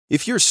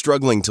If you're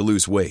struggling to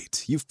lose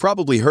weight, you've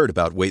probably heard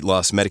about weight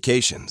loss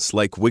medications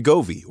like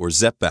Wegovy or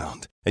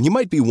Zepbound, and you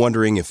might be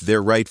wondering if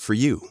they're right for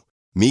you.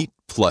 Meet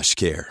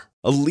PlushCare,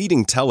 a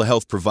leading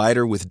telehealth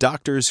provider with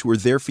doctors who are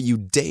there for you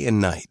day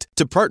and night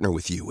to partner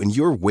with you in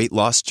your weight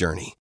loss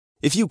journey.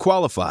 If you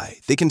qualify,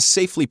 they can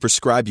safely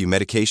prescribe you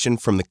medication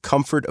from the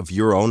comfort of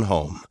your own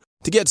home.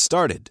 To get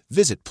started,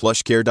 visit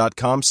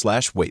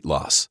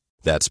plushcare.com/weightloss.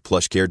 That's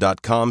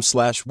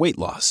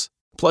plushcare.com/weightloss.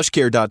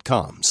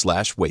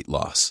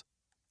 plushcare.com/weightloss.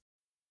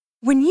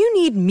 When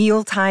you need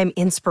mealtime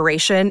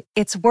inspiration,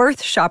 it's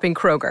worth shopping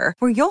Kroger,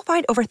 where you'll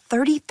find over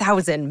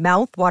 30,000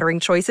 mouth-watering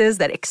choices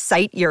that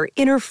excite your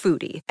inner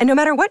foodie. And no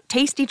matter what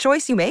tasty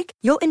choice you make,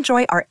 you'll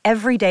enjoy our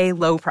everyday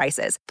low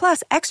prices,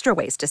 plus extra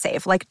ways to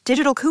save, like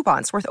digital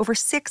coupons worth over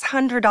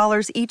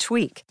 $600 each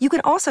week. You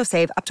can also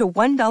save up to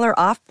 $1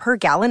 off per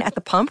gallon at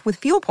the pump with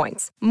fuel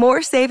points.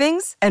 More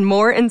savings and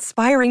more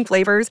inspiring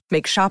flavors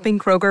make shopping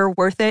Kroger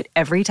worth it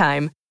every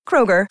time.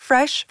 Kroger,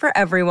 fresh for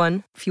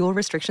everyone. Fuel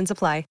restrictions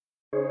apply.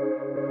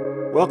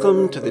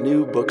 Welcome to the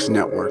New Books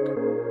Network.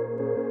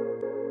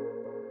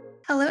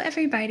 Hello,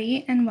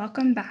 everybody, and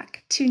welcome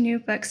back to New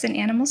Books in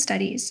Animal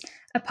Studies,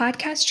 a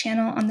podcast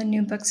channel on the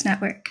New Books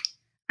Network.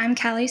 I'm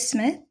Callie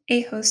Smith,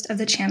 a host of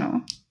the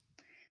channel.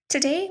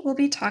 Today, we'll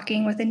be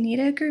talking with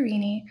Anita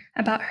Guerini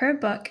about her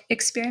book,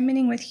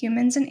 Experimenting with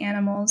Humans and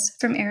Animals,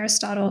 From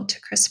Aristotle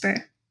to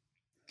CRISPR.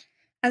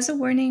 As a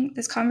warning,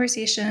 this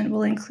conversation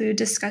will include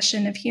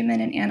discussion of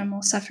human and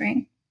animal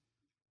suffering.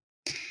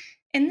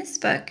 In this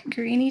book,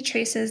 Guerini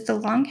traces the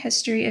long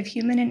history of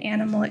human and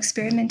animal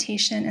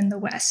experimentation in the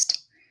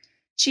West.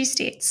 She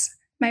states,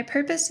 "My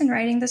purpose in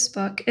writing this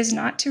book is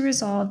not to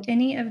resolve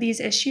any of these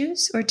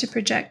issues or to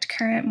project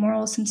current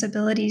moral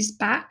sensibilities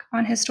back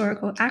on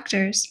historical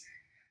actors,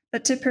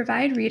 but to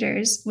provide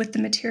readers with the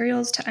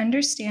materials to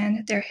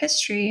understand their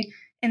history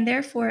and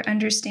therefore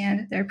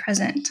understand their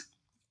present.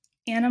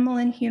 Animal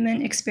and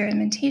human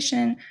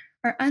experimentation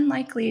are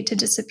unlikely to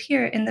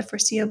disappear in the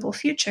foreseeable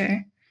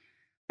future,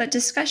 but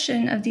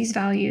discussion of these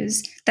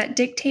values that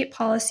dictate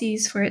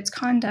policies for its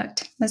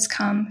conduct must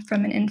come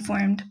from an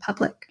informed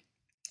public."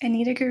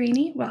 Anita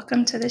Guerini,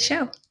 welcome to the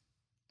show.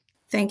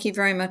 Thank you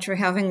very much for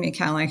having me,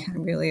 Callie. I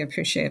really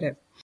appreciate it.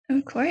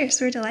 Of course,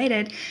 we're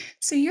delighted.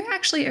 So you're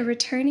actually a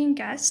returning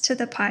guest to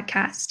the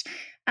podcast.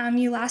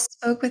 You last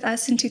spoke with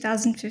us in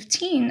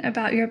 2015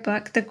 about your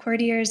book, The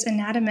Courtier's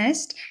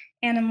Anatomist,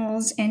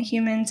 Animals and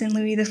Humans in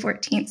Louis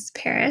XIV's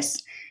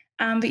Paris.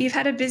 But you've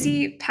had a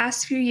busy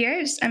past few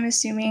years, I'm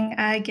assuming,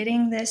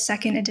 getting this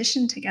second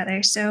edition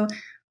together. So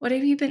what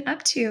have you been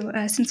up to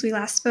since we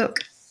last spoke?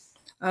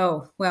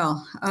 Oh,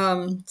 well,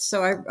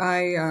 so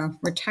I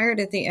retired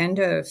at the end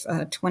of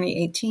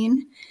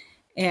 2018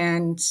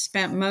 and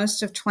spent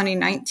most of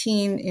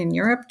 2019 in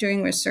Europe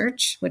doing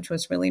research, which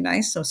was really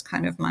nice. So it was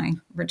kind of my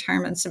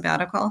retirement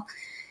sabbatical.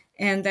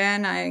 And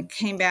then I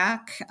came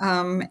back,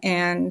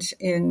 and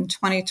in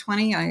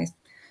 2020, I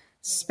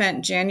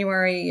spent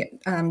January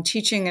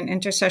teaching an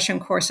intercession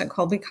course at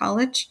Colby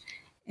College,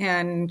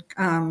 and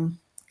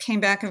came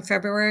back in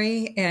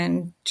February,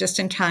 and just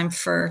in time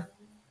for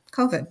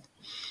COVID.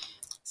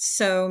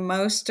 So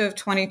most of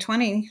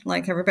 2020,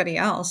 like everybody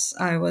else,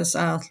 I was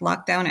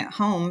locked down at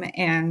home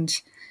and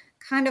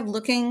kind of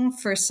looking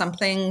for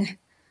something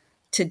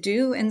to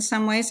do in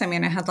some ways. I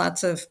mean, I had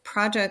lots of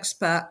projects,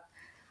 but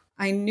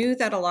I knew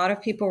that a lot of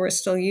people were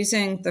still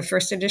using the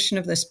first edition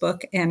of this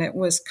book, and it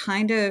was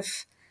kind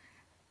of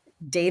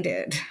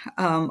dated.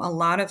 A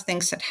lot of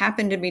things had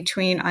happened in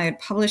between. I had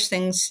published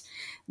things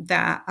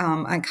that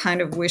I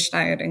kind of wished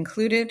I had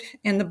included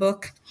in the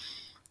book,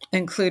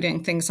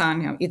 including things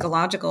on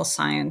ecological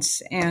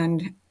science.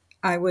 And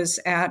I was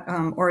at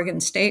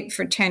Oregon State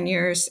for 10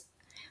 years,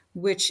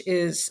 which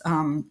is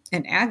an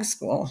ag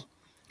school,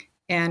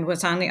 and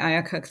was on the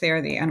IACUC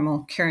there, the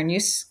Animal Care and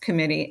Use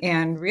Committee,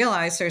 and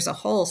realized there's a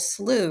whole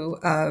slew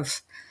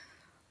of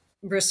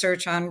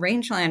research on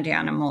rangeland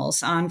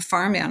animals, on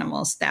farm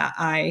animals that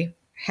I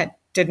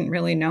didn't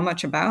really know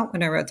much about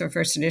when I wrote the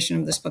first edition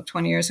of this book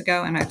 20 years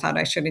ago, and I thought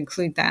I should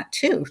include that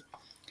too.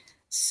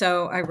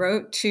 So I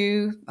wrote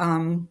to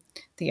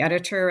the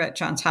editor at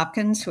Johns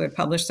Hopkins, who had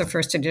published the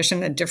first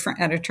edition, a different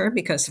editor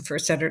because the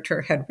first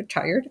editor had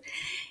retired,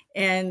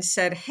 and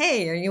said,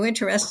 "Hey, are you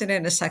interested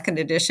in a second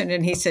edition?"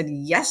 And he said,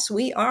 "Yes,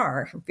 we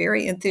are,"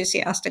 very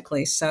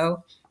enthusiastically.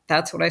 So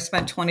that's what I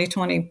spent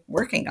 2020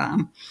 working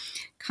on,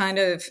 kind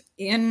of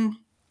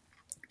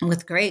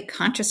with great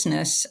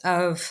consciousness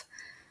of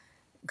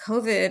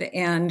COVID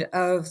and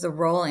of the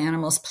role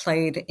animals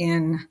played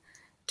in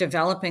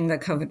developing the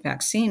COVID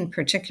vaccine in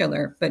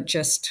particular, but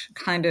just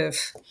kind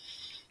of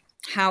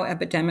how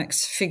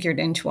epidemics figured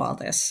into all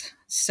this.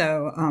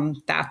 So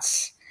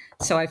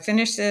so I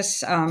finished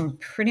this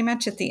pretty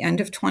much at the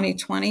end of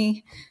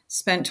 2020,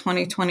 spent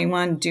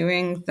 2021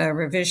 doing the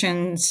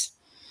revisions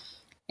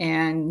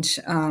and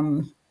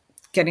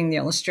getting the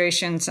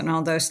illustrations and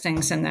all those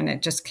things. And then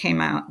it just came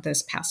out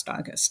this past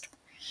August.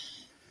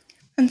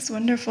 That's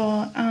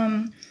wonderful.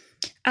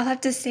 I'll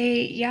have to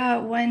say, yeah,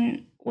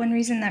 when one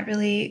reason that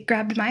really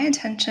grabbed my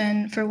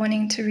attention for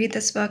wanting to read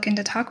this book and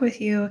to talk with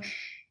you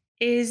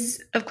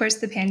is, of course,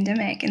 the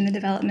pandemic and the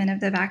development of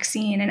the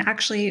vaccine. And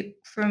actually,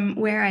 from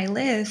where I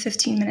live,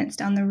 15 minutes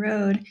down the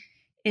road,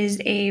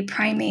 is a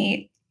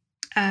primate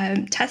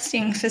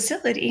testing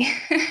facility.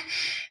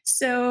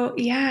 So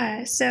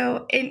yeah,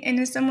 and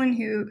as someone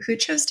who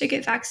chose to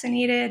get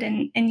vaccinated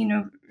and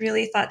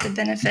really thought the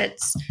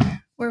benefits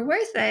were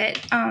worth it,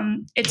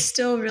 it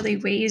still really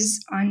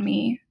weighs on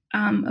me.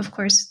 Of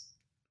course,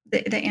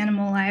 the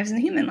animal lives and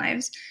the human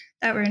lives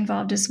that were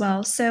involved as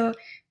well. So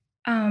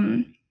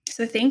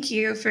so thank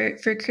you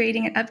for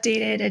creating an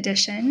updated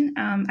edition.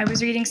 I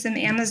was reading some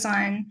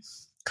Amazon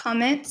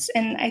comments,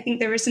 and I think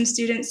there were some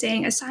students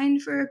saying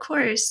assigned for a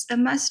course, a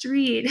must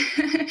read.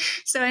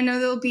 So I know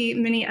there'll be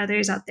many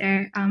others out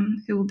there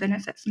who will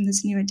benefit from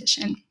this new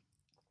edition.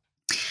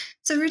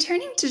 So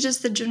returning to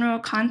just the general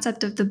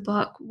concept of the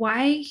book,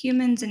 why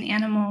humans and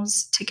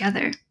animals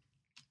together?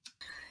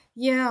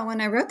 Yeah, when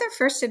I wrote the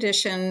first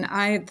edition,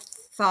 I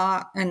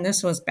thought, and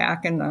this was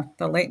back in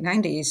the late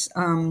 90s,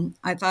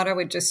 I thought I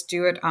would just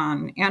do it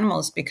on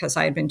animals because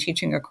I had been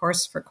teaching a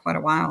course for quite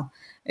a while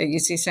at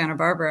UC Santa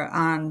Barbara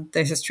on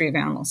the history of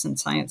animals and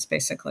science,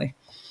 basically.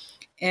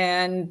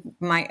 And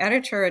my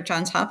editor at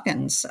Johns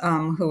Hopkins,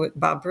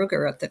 Bob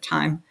Brugger at the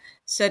time,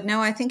 said,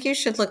 no, I think you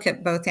should look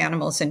at both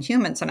animals and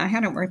humans. And I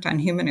hadn't worked on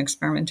human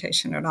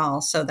experimentation at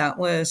all. So that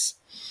was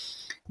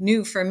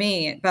new for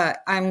me.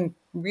 But I'm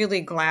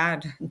really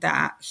glad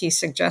that he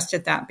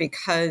suggested that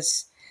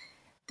because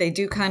they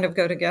do kind of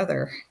go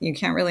together. You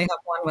can't really have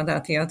one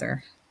without the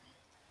other.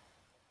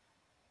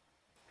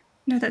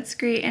 No, that's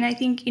great. And I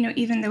think,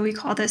 even though we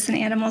call this an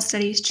animal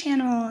studies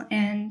channel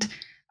and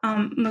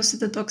most of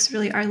the books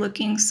really are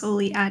looking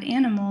solely at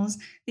animals,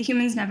 the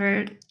humans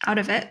never out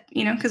of it,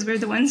 because we're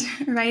the ones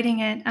writing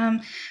it.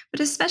 But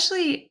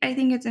especially, I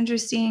think it's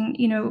interesting,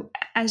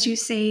 as you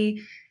say,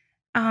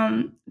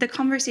 the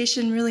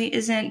conversation really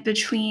isn't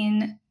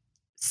between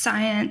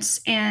science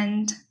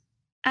and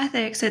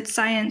ethics, it's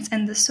science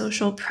and the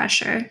social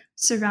pressure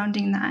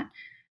surrounding that.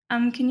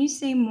 Can you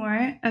say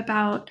more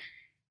about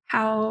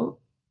how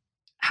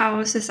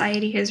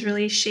society has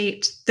really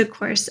shaped the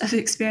course of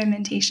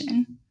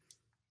experimentation?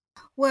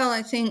 Well,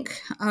 I think,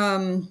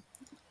 let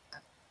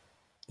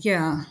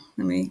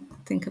me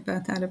think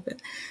about that a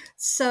bit.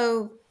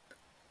 So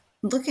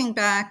looking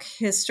back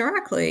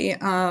historically,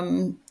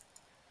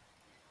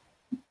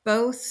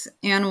 both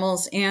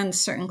animals and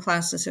certain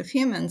classes of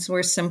humans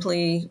were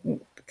simply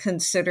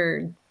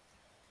considered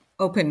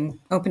open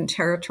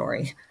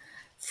territory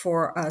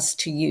for us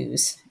to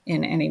use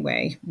in any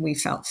way we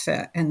felt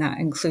fit. And that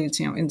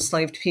includes,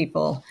 enslaved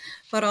people,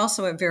 but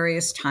also at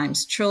various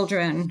times,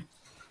 children,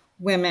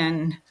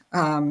 women,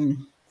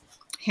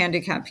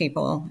 handicapped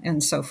people,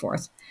 and so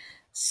forth.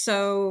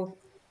 So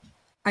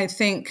I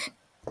think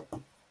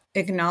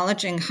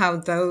acknowledging how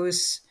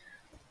those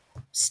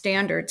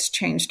standards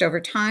changed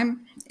over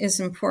time is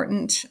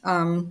important.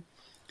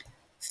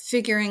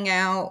 Figuring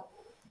out,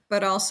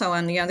 but also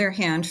on the other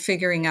hand,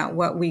 figuring out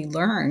what we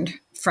learned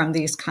from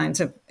these kinds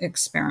of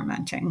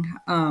experimenting.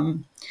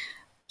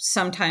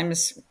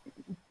 Sometimes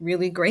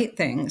really great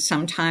things,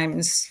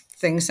 sometimes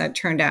things that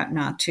turned out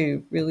not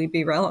to really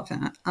be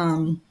relevant.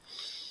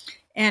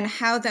 And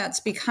how that's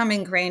become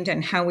ingrained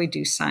in how we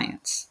do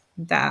science,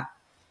 that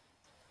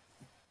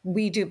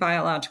we do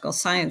biological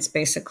science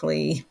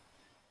basically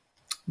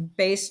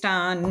based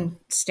on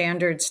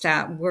standards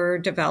that were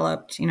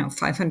developed,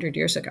 500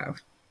 years ago,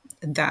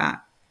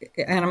 that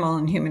animal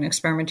and human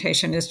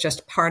experimentation is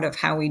just part of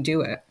how we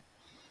do it.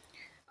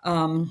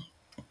 And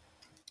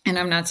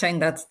I'm not saying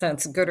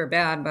that's good or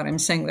bad, but I'm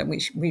saying that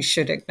we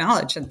should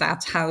acknowledge that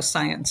that's how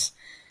science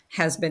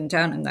has been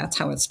done, and that's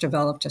how it's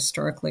developed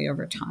historically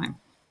over time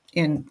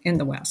in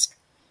the West.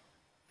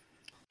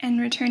 And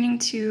returning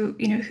to,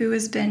 who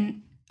has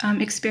been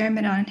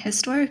experimented on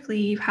historically,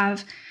 you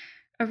have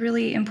a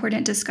really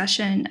important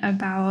discussion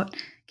about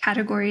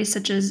categories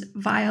such as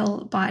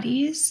vile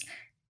bodies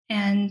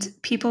and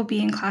people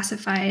being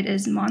classified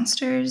as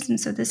monsters. And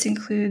so this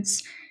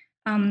includes,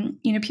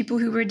 people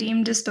who were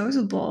deemed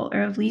disposable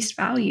or of least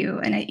value.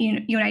 And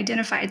you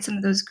identified some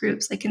of those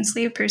groups, like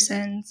enslaved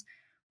persons,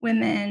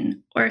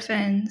 women,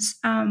 orphans.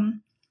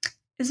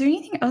 Is there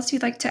anything else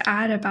you'd like to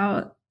add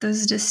about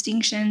those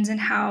distinctions and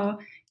how,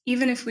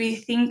 even if we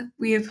think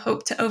we have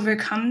hoped to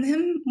overcome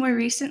them more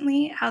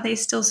recently, how they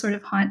still sort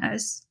of haunt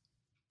us?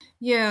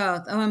 Yeah,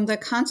 the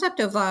concept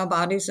of vile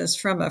bodies is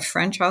from a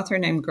French author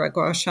named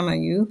Grégoire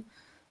Chamaillou,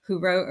 who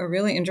wrote a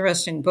really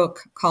interesting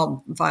book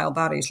called Vile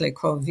Bodies, Les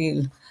Corps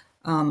Vils,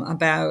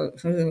 about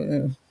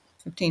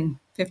 15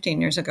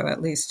 years ago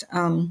at least.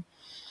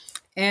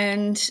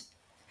 And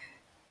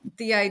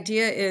the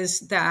idea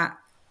is that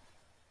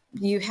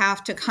you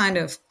have to kind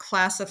of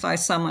classify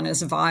someone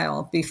as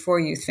vile before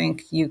you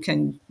think you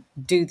can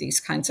do these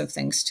kinds of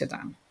things to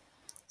them.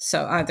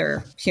 So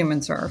either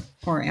humans or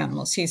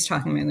animals. He's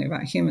talking mainly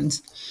about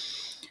humans.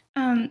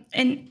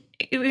 And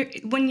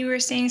when you were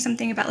saying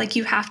something about like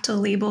you have to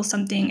label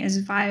something as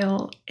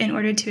vile in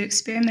order to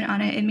experiment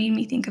on it, it made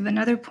me think of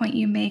another point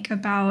you make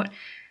about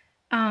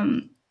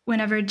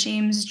whenever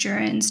James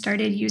Jurin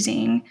started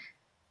using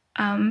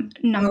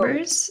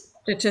numbers.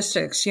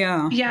 Statistics,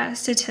 yeah. Yeah,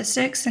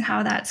 statistics, and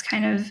how that's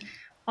kind of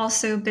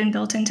also been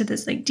built into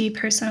this like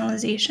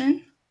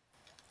depersonalization.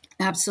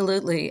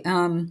 Absolutely.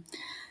 And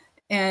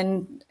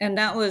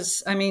that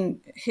was, I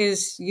mean,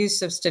 his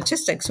use of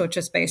statistics, which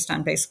is based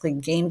on basically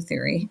game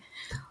theory,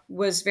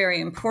 was very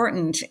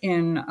important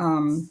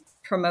in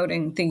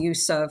promoting the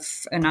use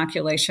of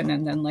inoculation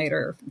and then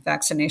later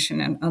vaccination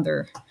and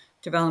other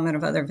development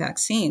of other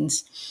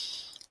vaccines,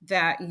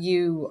 that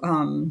you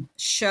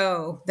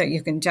show that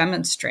you can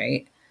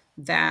demonstrate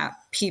that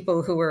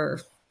people who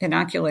were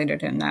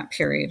inoculated in that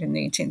period in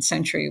the 18th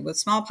century with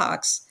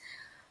smallpox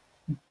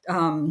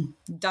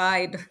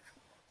died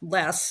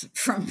less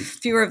from,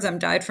 fewer of them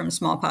died from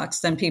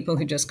smallpox than people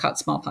who just caught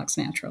smallpox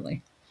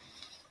naturally.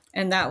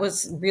 And that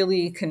was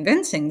really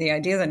convincing. The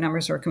idea that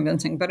numbers were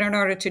convincing. But in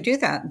order to do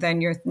that, then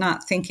you're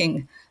not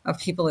thinking of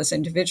people as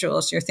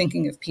individuals. You're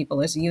thinking of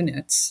people as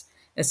units,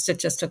 as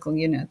statistical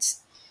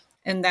units.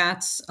 And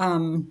that's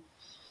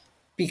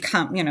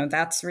become,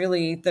 that's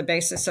really the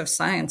basis of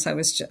science.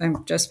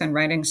 I've just been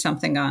writing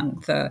something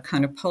on the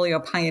kind of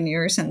polio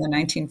pioneers in the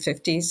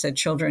 1950s, the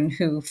children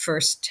who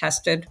first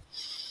tested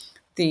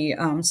the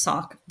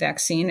Salk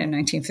vaccine in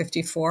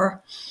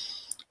 1954.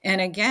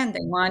 And again,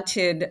 they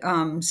wanted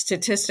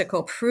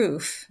statistical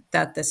proof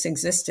that this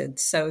existed.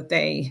 So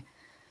they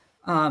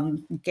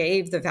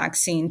gave the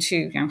vaccine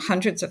to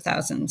hundreds of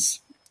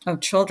thousands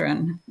of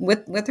children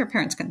with their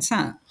parents'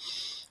 consent.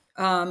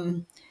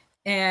 And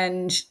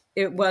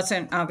it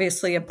wasn't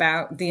obviously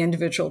about the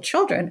individual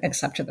children,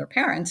 except to their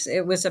parents.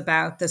 It was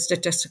about the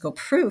statistical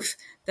proof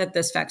that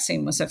this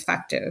vaccine was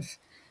effective.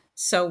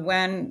 So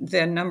when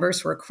the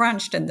numbers were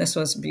crunched, and this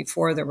was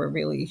before there were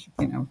really,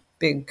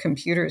 big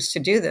computers to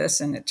do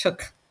this, and it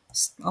took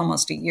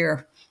almost a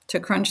year to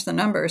crunch the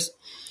numbers,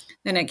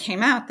 then it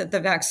came out that the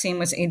vaccine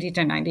was 80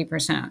 to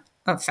 90%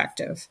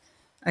 effective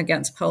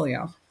against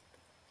polio.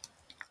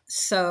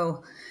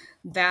 So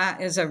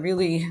that is a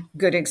really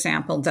good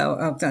example, though,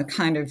 of the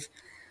kind of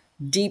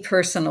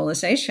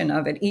depersonalization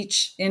of it.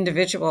 Each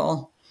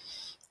individual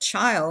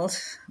child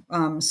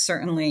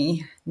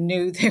certainly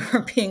knew they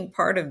were being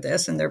part of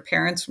this, and their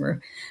parents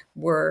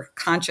were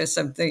conscious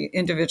of the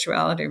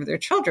individuality of their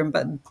children,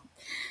 but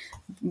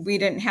we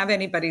didn't have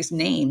anybody's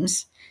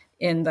names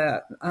in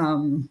the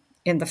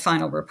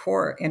final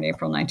report in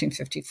April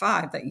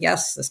 1955 that,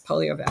 yes, this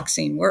polio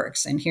vaccine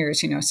works, and here's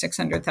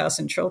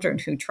 600,000 children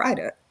who tried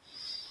it.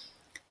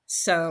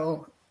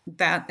 So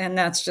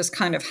that's just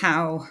kind of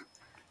how,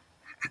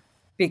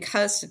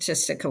 because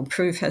statistical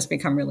proof has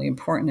become really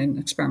important in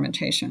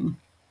experimentation,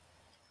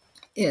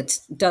 it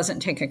doesn't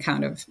take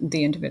account of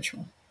the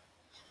individual.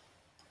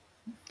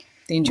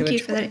 The individual, Thank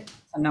you for that.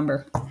 A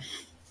number.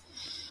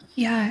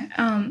 Yeah,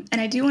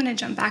 and I do want to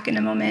jump back in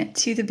a moment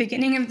to the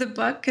beginning of the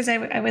book, because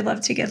I would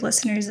love to give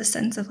listeners a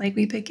sense of like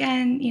we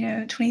began,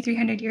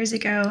 2,300 years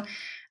ago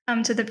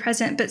to the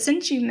present. But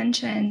since you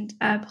mentioned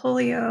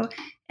polio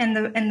and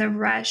the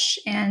rush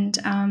and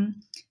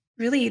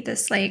really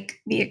this like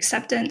the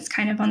acceptance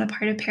kind of on the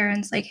part of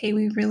parents, like, hey,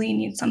 we really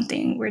need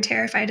something. We're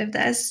terrified of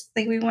this.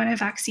 Like we want a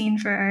vaccine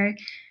for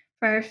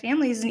our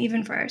families and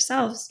even for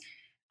ourselves.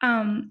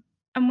 I'm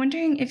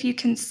wondering if you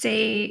can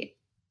say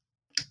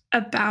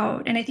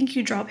about, and I think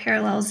you draw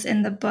parallels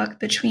in the book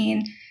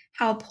between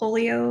how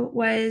polio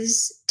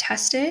was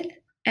tested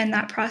and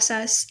that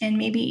process, and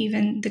maybe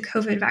even the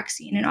COVID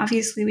vaccine. And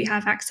obviously we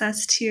have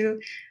access to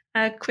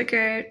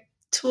quicker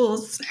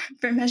tools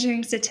for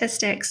measuring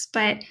statistics,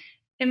 but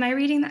am I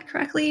reading that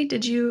correctly?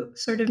 Did you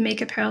sort of make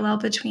a parallel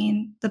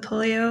between the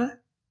polio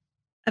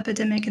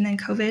epidemic and then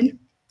COVID?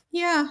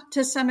 Yeah,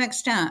 to some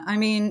extent. I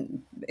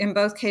mean, in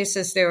both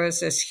cases, there was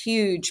this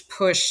huge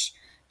push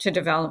to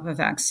develop a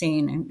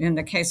vaccine. In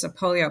the case of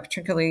polio,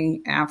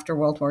 particularly after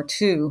World War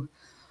II,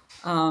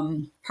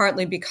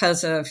 partly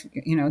because of,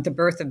 the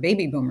birth of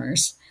baby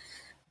boomers,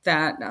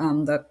 that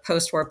the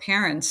post-war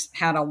parents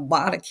had a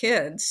lot of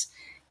kids,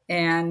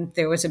 and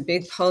there was a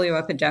big polio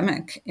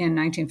epidemic in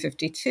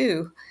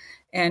 1952.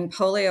 And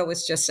polio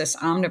was just this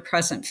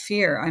omnipresent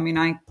fear. I mean,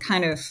 I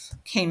kind of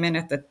came in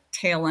at the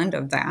tail end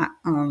of that.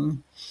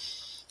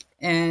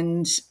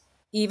 And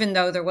even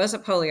though there was a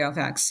polio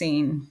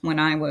vaccine when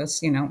I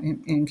was,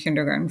 in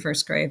kindergarten,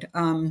 first grade,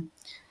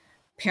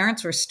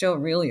 parents were still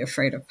really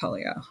afraid of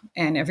polio,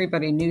 and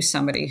everybody knew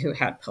somebody who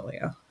had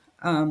polio.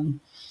 And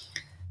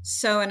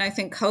I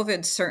think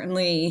COVID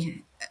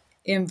certainly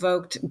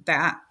invoked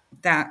that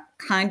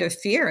kind of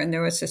fear, and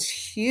there was this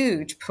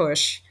huge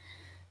push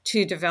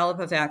to develop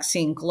a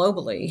vaccine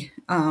globally.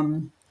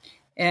 And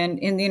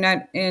in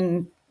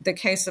the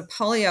case of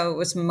polio, it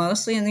was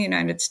mostly in the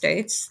United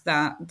States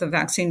that the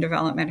vaccine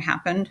development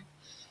happened.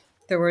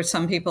 There were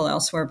some people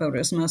elsewhere, but it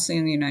was mostly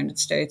in the United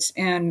States.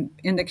 And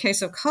in the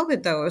case of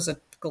COVID, though, it was a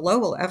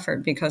global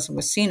effort because it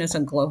was seen as a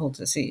global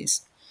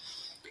disease.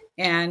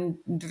 And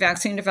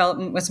vaccine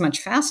development was much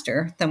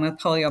faster than with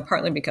polio,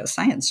 partly because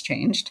science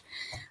changed.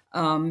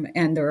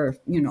 And there are,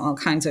 all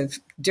kinds of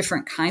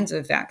different kinds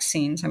of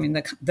vaccines. I mean,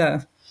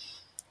 the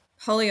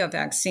polio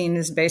vaccine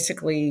is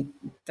basically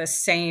the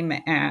same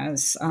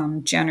as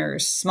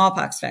Jenner's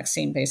smallpox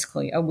vaccine,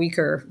 basically a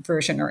weaker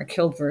version or a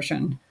killed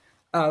version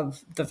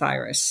of the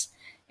virus.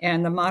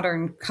 And the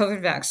modern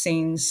COVID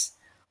vaccines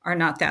are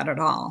not that at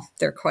all.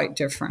 They're quite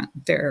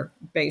different. They're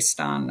based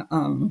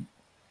on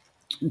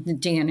the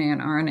DNA and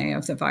RNA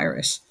of the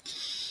virus.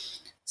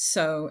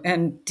 So,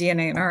 and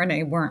DNA and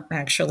RNA weren't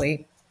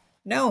actually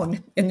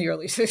known in the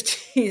early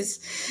 50s.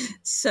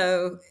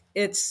 So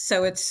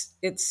it's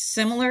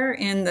similar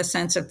in the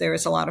sense of there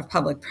is a lot of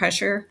public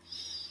pressure.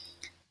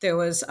 There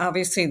was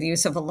obviously the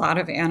use of a lot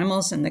of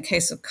animals in the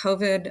case of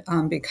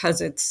COVID because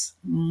it's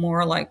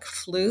more like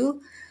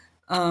flu.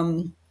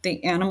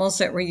 The animals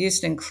that were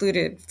used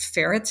included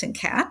ferrets and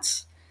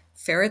cats.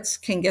 Ferrets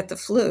can get the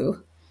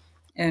flu,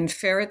 and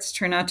ferrets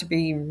turn out to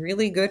be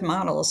really good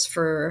models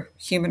for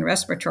human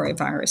respiratory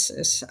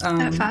viruses.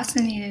 That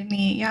fascinated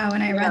me. Yeah,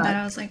 when I read that,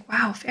 I was like,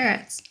 wow,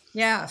 ferrets.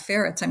 Yeah,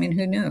 ferrets. I mean,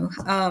 who knew?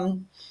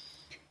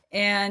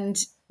 And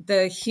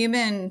the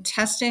human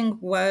testing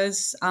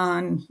was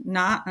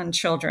not on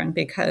children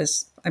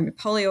because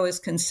polio is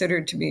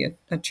considered to be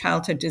a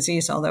childhood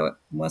disease, although it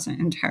wasn't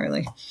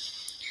entirely.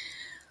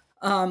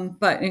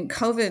 But in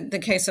COVID, the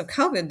case of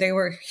COVID, they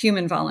were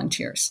human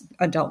volunteers,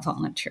 adult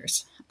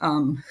volunteers,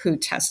 who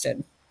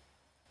tested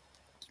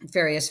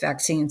various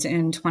vaccines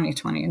in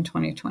 2020 and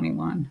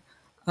 2021.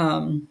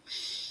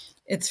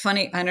 It's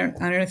funny, I don't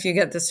know if you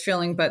get this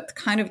feeling, but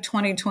kind of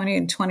 2020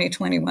 and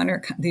 2021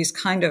 are these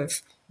kind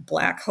of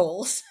black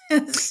holes.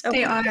 So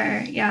they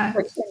are, yeah.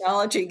 The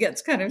technology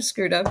gets kind of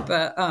screwed up,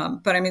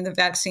 but I mean, the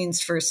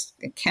vaccines first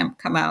can't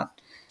come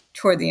out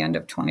toward the end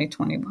of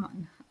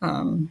 2021.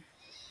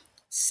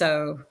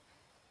 So,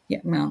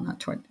 yeah, well,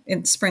 not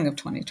in spring of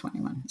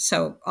 2021.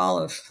 So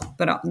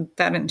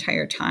that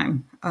entire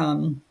time,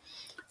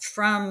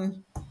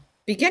 from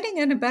beginning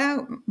in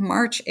about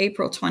March,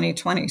 April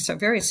 2020, so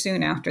very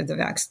soon after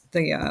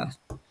the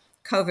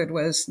COVID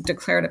was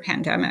declared a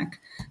pandemic,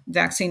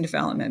 vaccine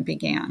development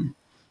began.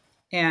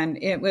 And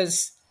it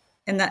was,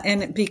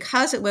 and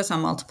because it was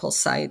on multiple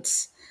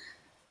sites,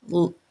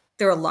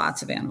 there were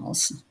lots of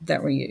animals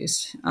that were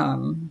used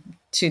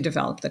to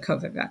develop the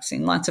COVID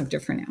vaccine, lots of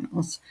different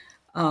animals.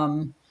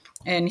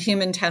 And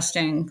human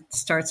testing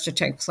starts to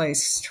take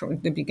place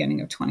toward the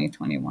beginning of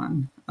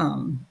 2021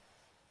 on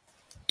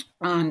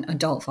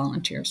adult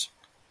volunteers.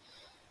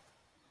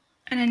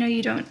 And I know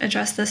you don't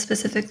address this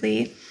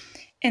specifically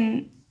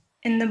in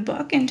the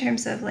book in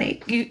terms of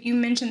like, you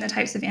mentioned the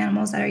types of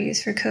animals that are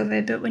used for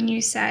COVID, but when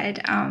you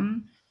said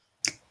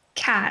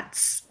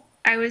cats,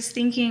 I was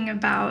thinking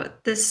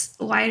about this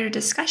wider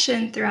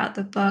discussion throughout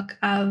the book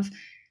of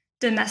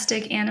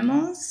domestic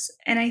animals.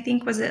 And I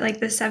think, was it like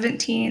the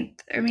 17th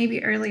or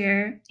maybe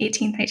earlier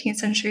 18th, 19th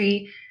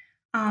century,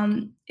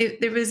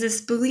 there was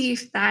this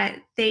belief that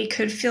they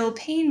could feel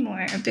pain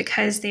more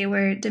because they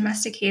were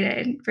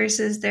domesticated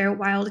versus their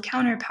wild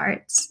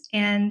counterparts.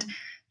 And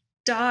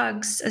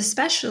dogs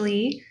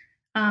especially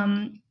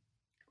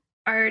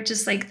are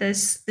just like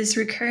this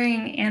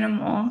recurring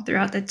animal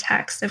throughout the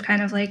text of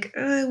kind of like,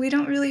 we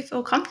don't really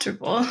feel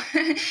comfortable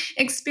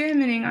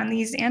experimenting on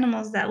these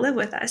animals that live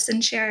with us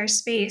and share our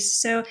space.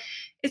 So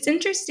it's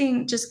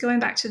interesting, just going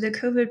back to the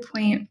COVID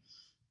point,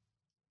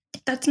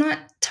 that's not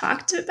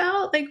talked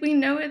about. Like, we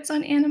know it's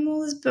on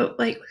animals, but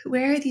like,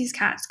 where are these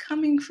cats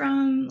coming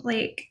from?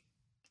 Like,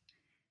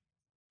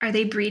 are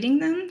they breeding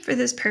them for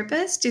this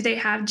purpose? Do they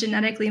have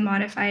genetically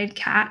modified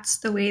cats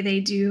the way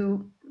they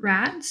do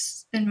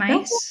rats and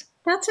mice?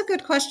 That's a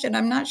good question.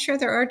 I'm not sure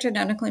there are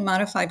genetically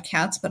modified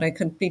cats, but I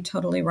could be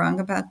totally wrong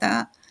about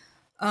that.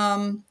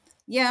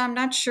 Yeah, I'm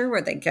not sure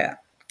where they get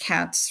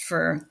cats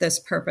for this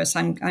purpose.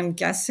 I'm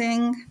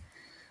guessing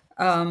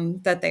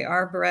that they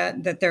are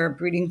bred, that there are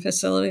breeding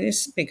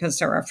facilities because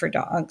there are for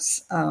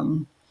dogs.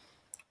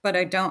 But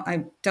I don't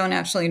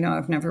actually know.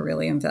 I've never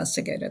really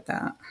investigated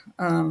that.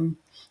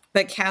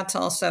 But cats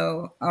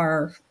also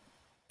are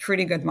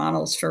pretty good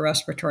models for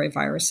respiratory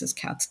viruses.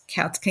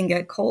 Cats can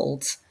get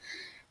colds,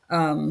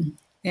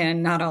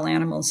 and not all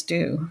animals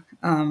do.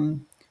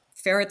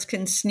 Ferrets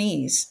can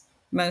sneeze.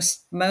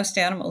 Most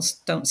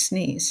animals don't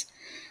sneeze.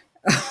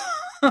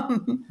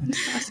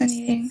 That's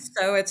fascinating.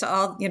 So it's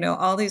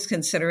all these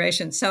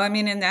considerations. So, I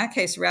mean, in that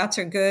case, rats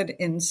are good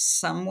in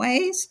some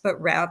ways,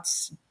 but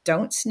rats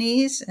don't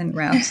sneeze, and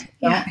rats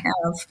don't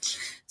have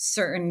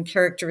certain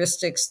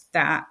characteristics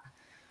that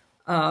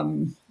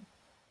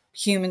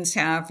humans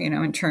have,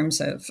 in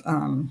terms of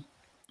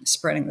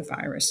spreading the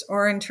virus,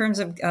 or in terms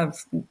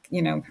of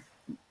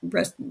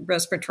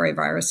respiratory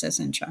viruses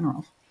in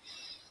general.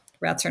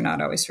 Rats are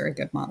not always very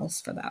good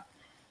models for that.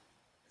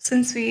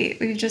 Since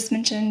we've just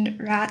mentioned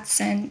rats,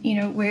 and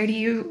where do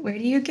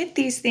you get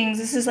these things?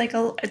 This is like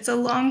it's a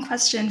long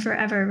question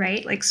forever,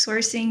 right? Like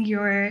sourcing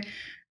your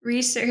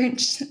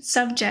research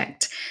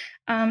subject.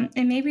 And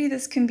maybe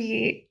this can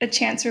be a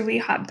chance where we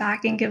hop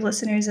back and give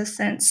listeners a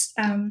sense.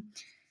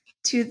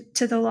 to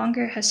the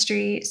longer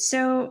history.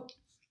 So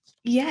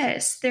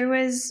yes, there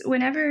was,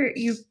 whenever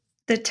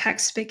the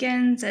text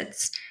begins,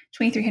 it's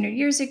 2,300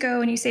 years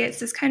ago, and you say it's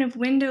this kind of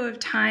window of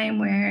time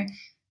where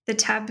the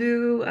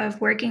taboo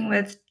of working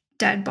with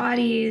dead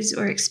bodies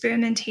or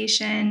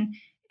experimentation,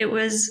 it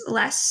was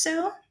less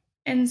so.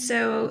 And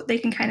so they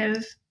can kind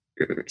of,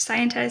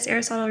 scientists,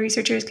 Aristotle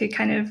researchers could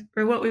kind of,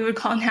 or what we would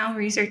call now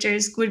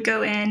researchers, would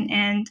go in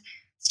and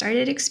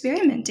started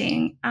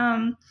experimenting.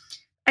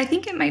 I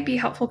think it might be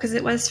helpful, because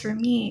it was for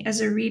me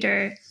as a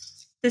reader,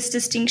 this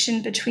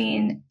distinction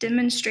between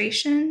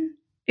demonstration,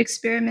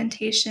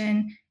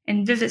 experimentation,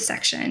 and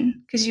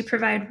vivisection, because you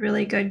provide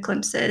really good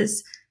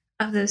glimpses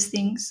of those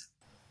things.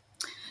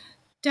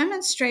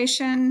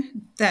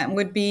 Demonstration, that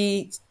would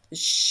be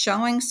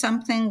showing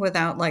something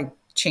without like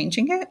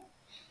changing it.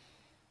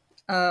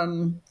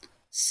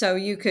 So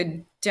you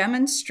could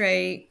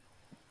demonstrate,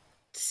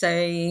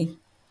 say,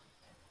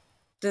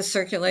 the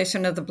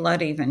circulation of the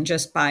blood even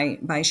just by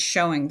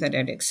showing that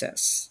it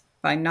exists,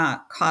 by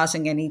not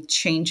causing any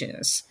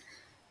changes.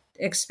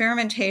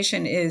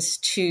 Experimentation is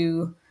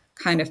to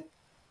kind of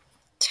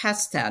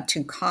test that,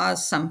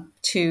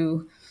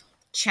 to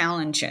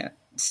challenge it.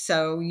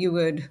 So you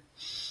would,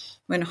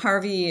 when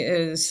Harvey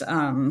is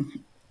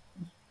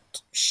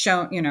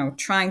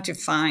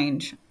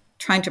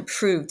trying to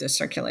prove the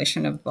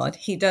circulation of blood,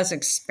 he does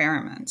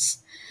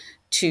experiments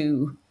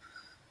to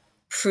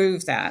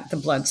prove that the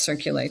blood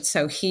circulates.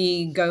 So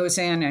he goes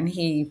in and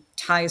he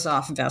ties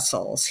off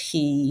vessels.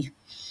 He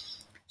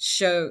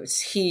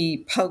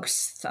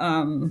pokes,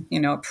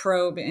 a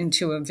probe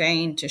into a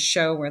vein to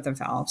show where the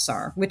valves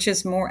are, which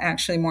is more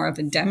of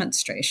a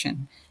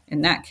demonstration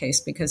in that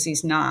case, because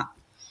he's not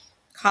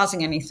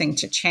causing anything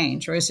to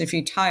change. Whereas if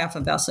you tie off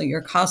a vessel,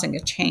 you're causing a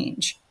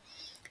change.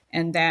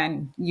 And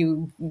then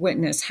you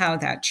witness how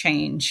that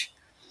change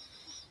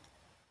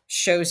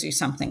shows you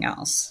something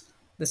else.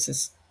 This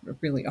is a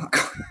really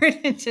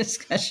awkward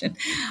discussion.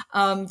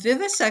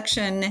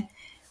 Vivisection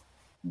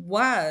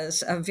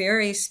was a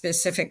very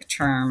specific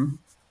term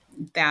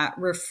that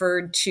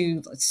referred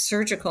to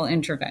surgical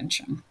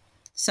intervention.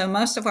 So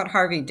most of what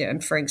Harvey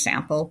did, for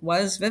example,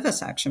 was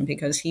vivisection,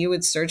 because he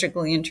would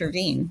surgically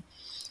intervene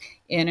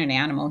in an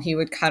animal. He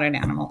would cut an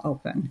animal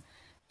open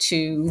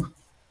to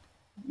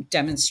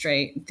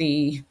demonstrate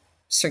the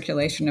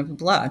circulation of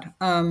blood.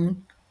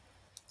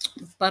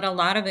 But a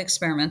lot of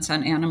experiments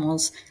on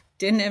animals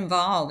didn't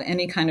involve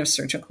any kind of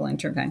surgical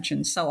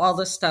intervention. So all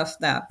the stuff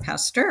that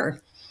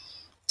Pasteur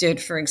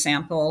did, for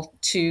example,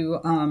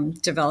 to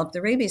develop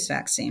the rabies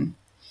vaccine,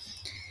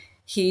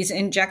 he's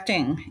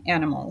injecting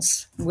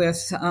animals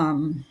with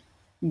the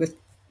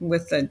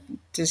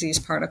disease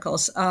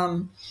particles.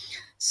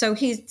 So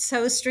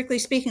strictly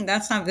speaking,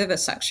 that's not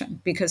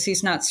vivisection, because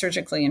he's not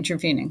surgically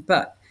intervening.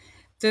 But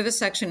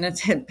vivisection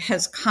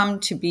has come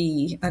to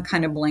be a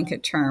kind of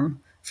blanket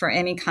term for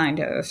any kind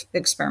of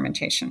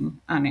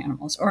experimentation on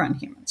animals or on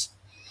humans.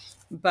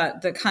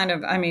 But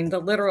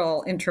the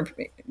literal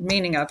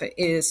meaning of it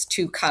is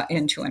to cut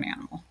into an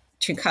animal,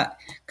 to cut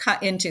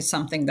into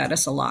something that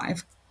is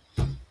alive.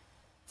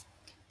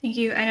 Thank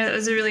you. I know that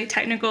was a really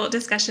technical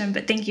discussion,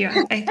 but thank you.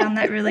 I found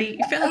that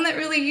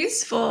really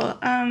useful.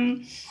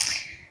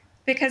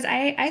 Because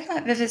I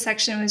thought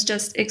vivisection was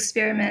just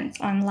experiments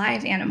on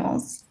live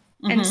animals.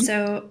 Mm-hmm. And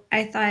so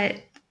I thought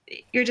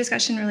your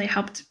discussion really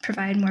helped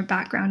provide more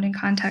background and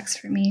context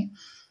for me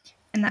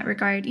in that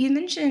regard. You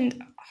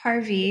mentioned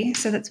Harvey,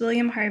 so that's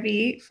William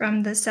Harvey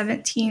from the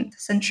 17th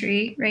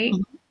century, right?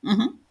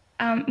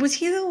 Mm-hmm. Was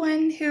he the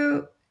one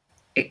who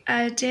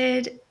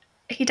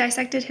he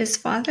dissected his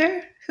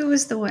father? Who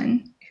was the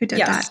one who did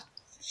that?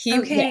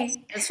 Okay. Yes.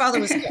 His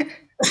father was dead.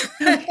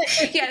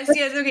 Yes,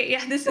 okay,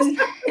 yeah, this is...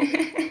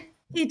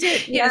 He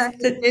did, yes.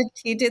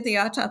 He did the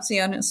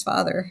autopsy on his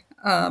father.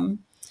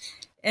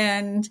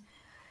 And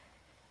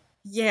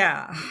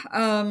yeah.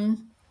 Are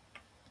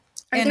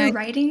there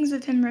writings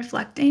of him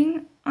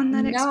reflecting on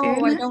that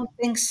experiment? No, I don't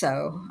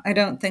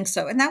think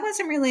so. And that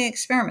wasn't really an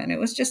experiment. It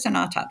was just an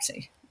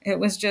autopsy. It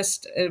was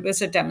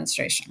a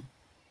demonstration.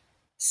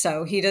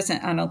 So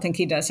I don't think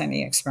he does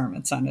any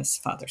experiments on his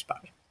father's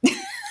body.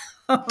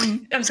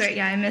 I'm sorry.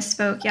 Yeah, I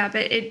misspoke. Yeah,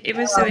 but it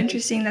was so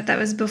interesting that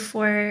was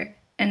before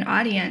an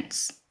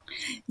audience.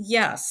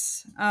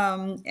 Yes.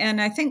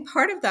 And I think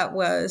part of that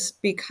was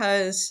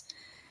because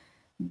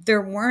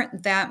there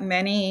weren't that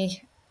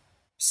many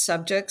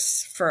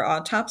subjects for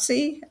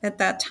autopsy at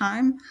that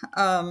time.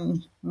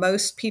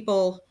 Most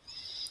people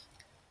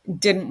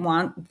didn't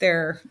want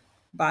their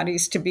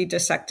bodies to be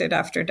dissected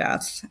after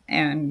death,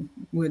 and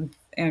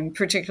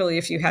particularly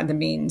if you had the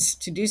means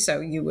to do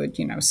so, you would,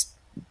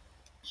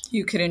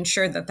 you could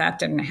ensure that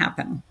didn't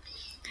happen.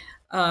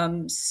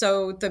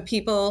 So the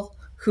people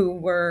who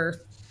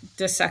were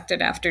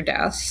dissected after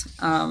death,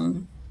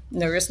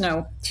 there is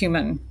no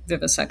human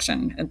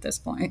vivisection at this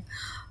point,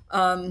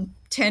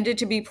 tended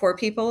to be poor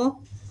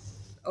people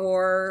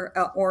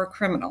or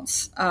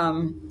criminals.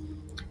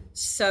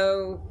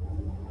 So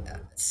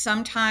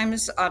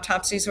sometimes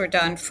autopsies were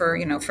done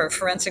for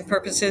forensic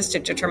purposes to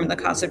determine the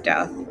cause of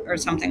death or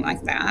something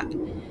like that.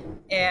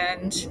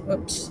 And,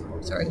 oops,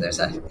 sorry, there's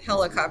a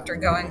helicopter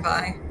going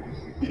by.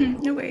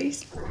 No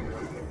worries.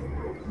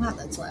 Wow,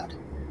 that's loud.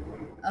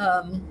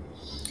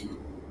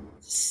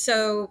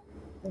 So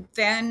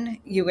then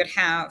you would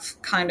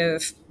have kind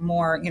of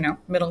more,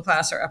 middle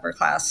class or upper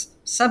class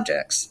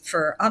subjects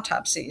for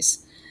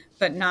autopsies,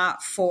 but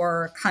not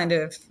for kind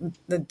of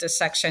the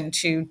dissection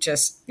to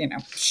just,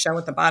 show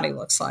what the body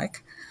looks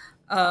like.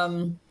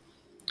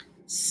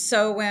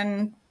 So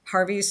when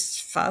Harvey's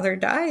father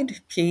died,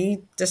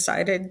 he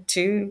decided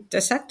to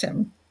dissect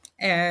him.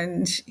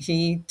 And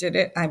he did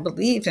it, I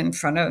believe, in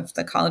front of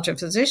the College of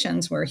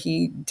Physicians, where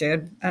he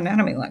did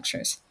anatomy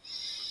lectures.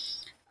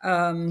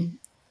 And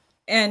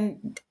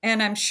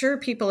I'm sure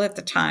people at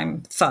the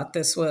time thought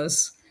this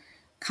was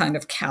kind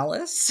of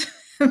callous,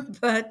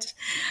 but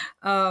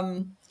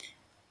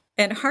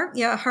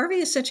Harvey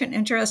is such an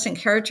interesting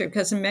character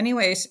because in many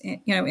ways,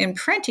 in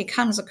print he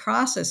comes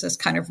across as this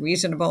kind of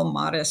reasonable,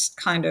 modest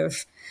kind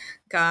of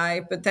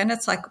guy, but then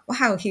it's like,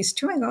 wow, he's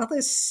doing all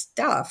this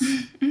stuff.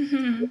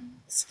 Mm-hmm.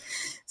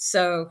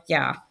 So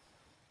yeah.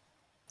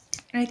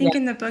 And I think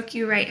in the book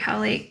you write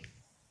how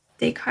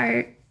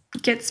Descartes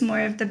gets more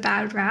of the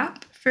bad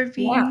rap for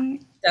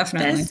being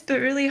definitely this,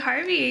 but really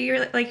Harvey,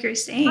 you're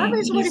saying,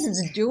 Harvey's what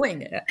he's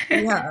doing it.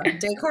 Yeah,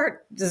 Descartes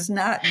is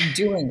not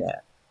doing it.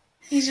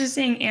 He's just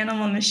saying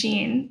animal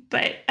machine,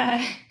 but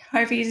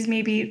Harvey's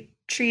maybe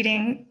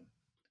treating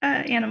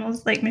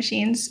animals like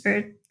machines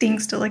or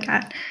things to look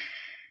at.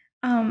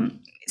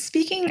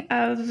 Speaking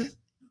of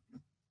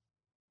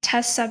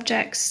test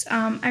subjects,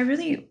 I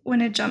really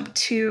want to jump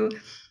to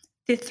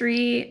the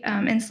 3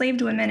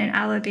 enslaved women in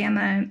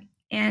Alabama,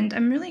 and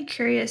I'm really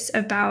curious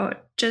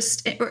about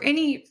for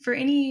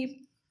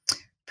any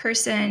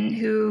person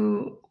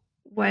who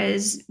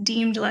was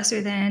deemed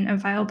lesser than a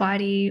vile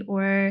body,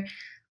 or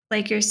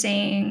like you're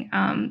saying,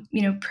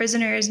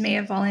 prisoners may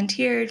have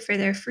volunteered for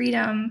their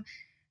freedom,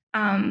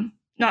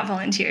 not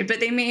volunteered, but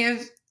they may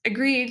have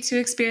agreed to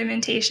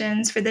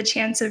experimentations for the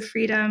chance of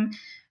freedom.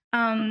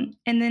 And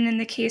then in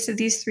the case of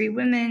these 3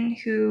 women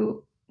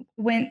who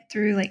went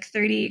through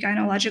 30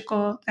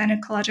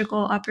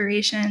 gynecological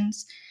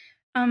operations,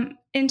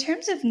 in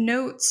terms of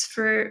notes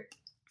for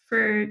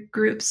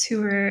groups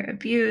who were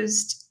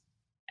abused,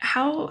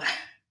 how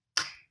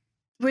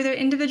were there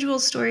individual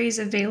stories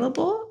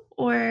available?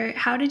 Or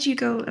how did you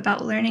go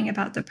about learning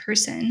about the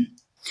person?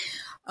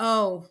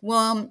 Oh,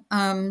 well,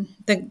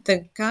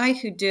 the guy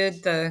who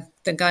did the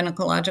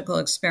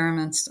gynecological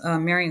experiments,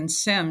 Marion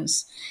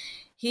Sims,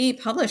 he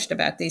published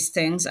about these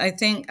things.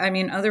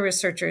 Other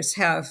researchers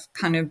have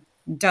kind of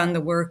done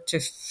the work to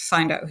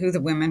find out who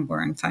the women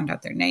were and find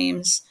out their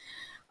names,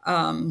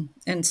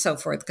 and so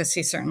forth, because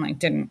he certainly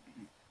didn't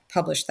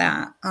publish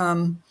that.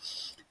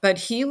 But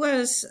he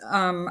was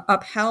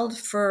upheld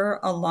for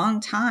a long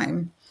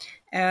time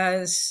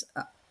as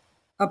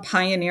a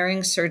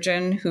pioneering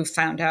surgeon who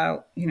found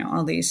out,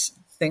 all these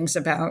things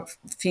about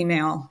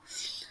female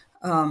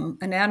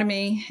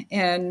anatomy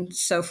and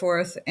so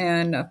forth,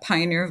 and a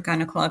pioneer of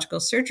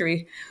gynecological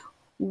surgery,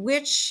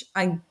 which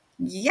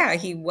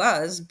he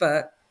was,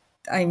 but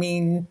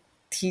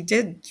he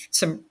did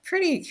some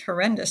pretty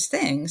horrendous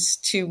things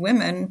to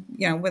women,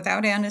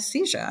 without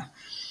anesthesia.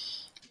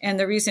 And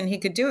the reason he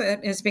could do it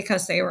is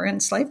because they were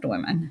enslaved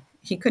women.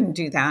 He couldn't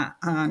do that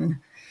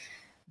on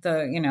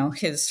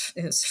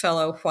his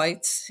fellow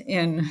whites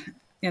in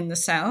the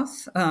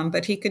South,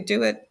 but he could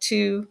do it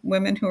to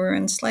women who were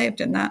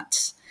enslaved. And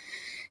that's,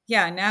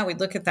 now we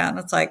look at that and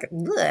it's like,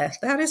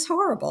 that is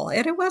horrible.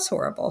 And it was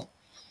horrible.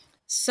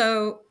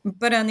 So,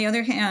 but on the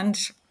other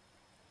hand,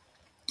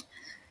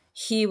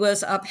 he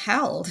was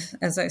upheld,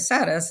 as I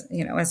said, as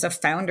a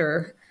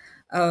founder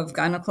of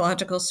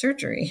gynecological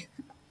surgery.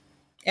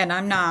 And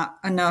I'm not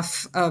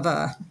enough of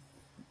a,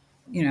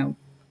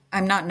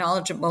 I'm not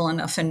knowledgeable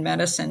enough in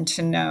medicine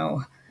to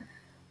know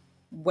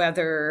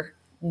whether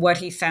what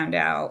he found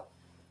out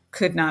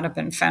could not have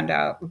been found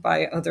out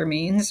by other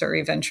means or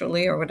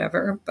eventually or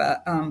whatever,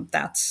 but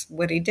that's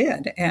what he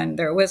did. And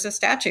there was a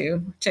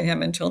statue to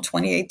him until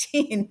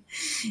 2018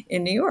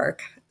 in New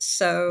York.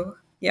 So,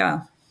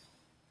 yeah.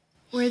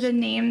 Were the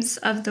names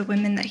of the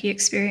women that he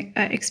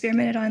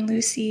experimented on,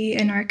 Lucy,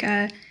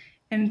 Anarcha,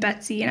 and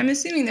Betsy, and I'm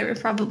assuming there were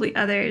probably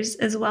others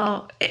as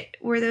well,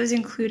 were those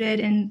included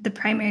in the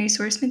primary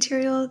source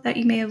material that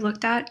you may have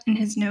looked at in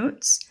his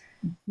notes?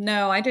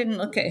 No, I didn't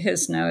look at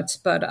his notes,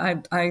 but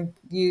I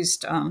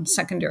used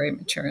secondary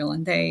material,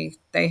 and they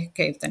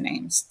gave the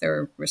names. There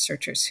are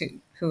researchers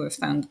who have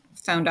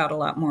found out a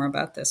lot more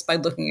about this by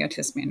looking at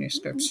his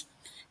manuscripts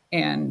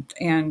and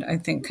I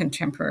think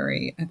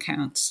contemporary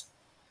accounts.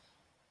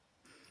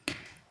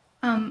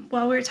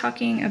 While we're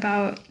talking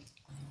about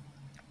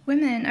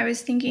women, I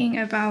was thinking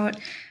about,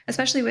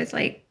 especially with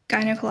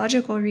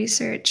gynecological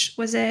research,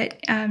 was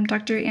it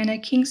Dr. Anna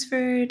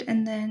Kingsford,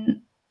 and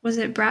then was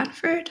it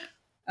Bradford?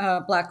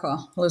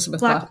 Blackwell,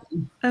 Elizabeth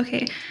Blackwell.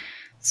 Okay.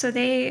 So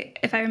they,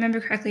 if I remember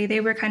correctly,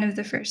 they were kind of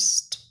the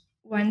first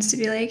ones to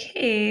be like,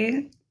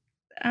 hey,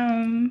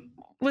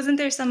 wasn't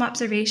there some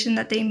observation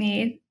that they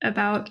made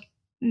about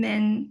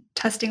men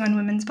testing on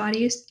women's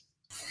bodies?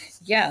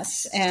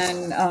 Yes,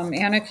 and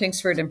Anna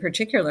Kingsford in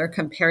particular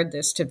compared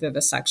this to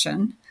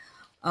vivisection.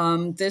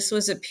 This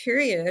was a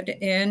period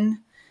in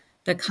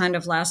the kind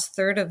of last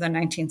third of the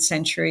 19th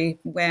century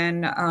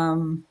when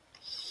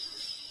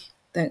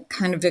the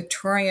kind of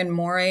Victorian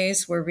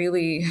mores were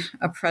really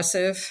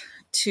oppressive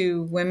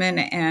to women,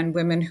 and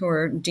women who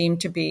were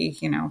deemed to be,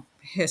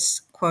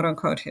 quote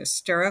unquote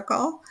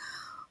hysterical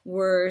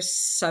were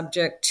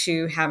subject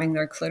to having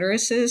their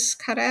clitorises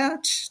cut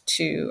out,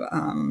 to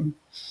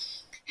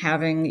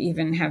having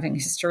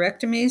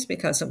hysterectomies,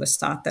 because it was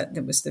thought that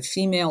it was the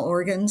female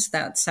organs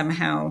that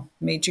somehow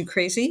made you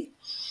crazy.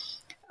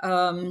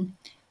 And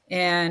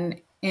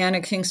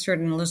Anna Kingsford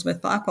and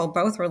Elizabeth Blackwell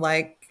both were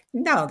like,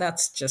 no,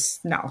 that's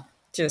just no.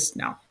 So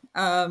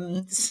I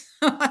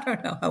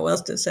don't know how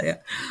else to say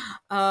it.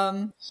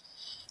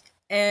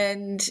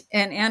 And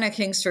Anna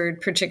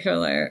Kingsford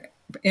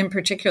in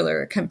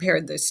particular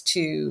compared this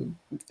to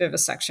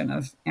vivisection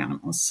of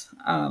animals,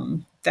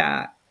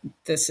 that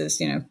this is,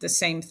 the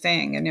same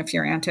thing. And if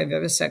you're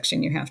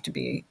anti-vivisection, you have to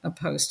be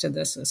opposed to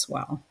this as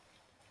well.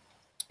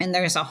 And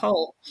there's a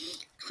whole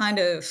kind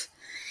of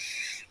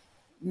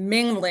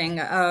mingling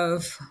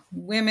of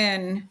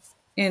women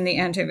in the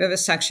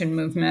anti-vivisection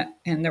movement,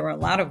 and there were a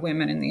lot of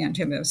women in the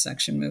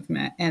anti-vivisection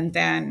movement, and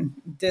then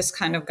this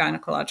kind of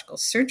gynecological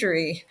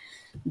surgery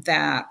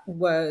that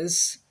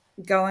was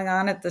going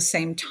on at the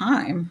same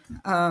time.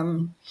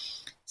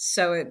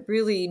 So it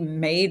really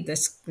made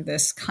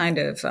this kind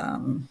of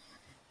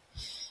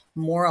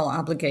moral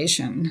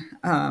obligation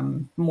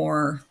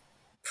more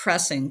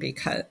pressing,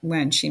 because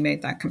when she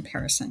made that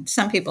comparison,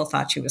 some people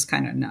thought she was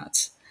kind of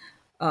nuts,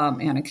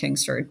 Anna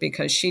Kingsford,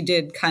 because she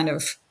did kind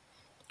of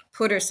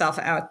put herself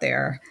out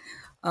there.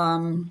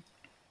 I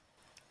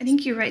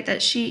think you're right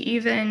that she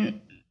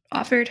even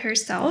offered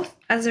herself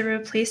as a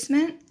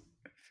replacement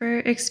for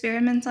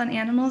experiments on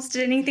animals.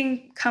 Did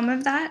anything come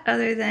of that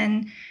other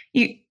than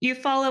you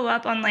follow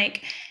up on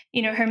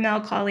her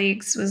male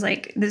colleagues was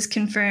like, this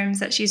confirms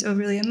that she's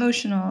overly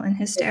emotional and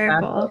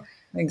hysterical.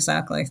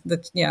 Exactly.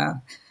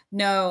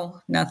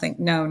 No,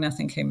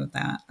 nothing came of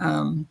that.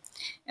 And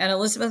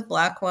Elizabeth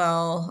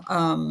Blackwell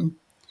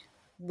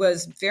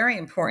was very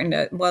important.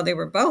 They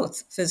were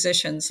both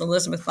physicians.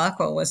 Elizabeth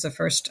Blackwell was the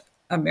first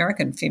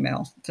American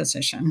female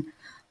physician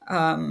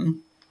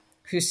who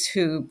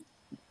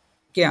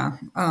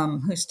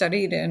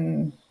studied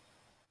in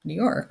New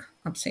York,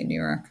 upstate New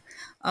York.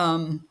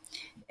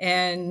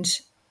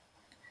 And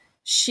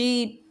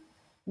she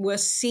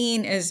was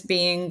seen as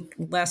being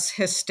less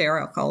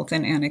hysterical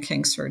than Anna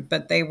Kingsford,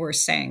 but they were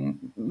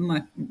saying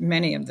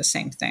many of the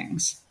same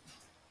things.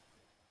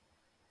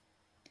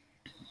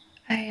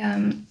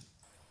 Anytime,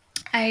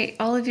 a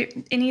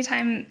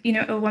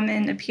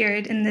woman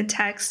appeared in the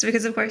text,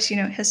 because of course,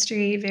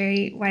 history,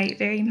 very white,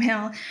 very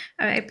male,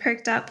 I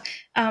perked up.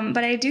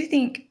 But I do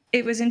think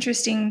it was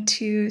interesting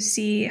to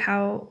see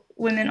how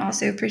women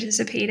also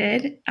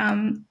participated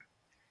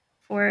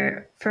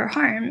for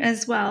harm,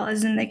 as well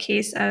as in the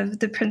case of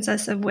the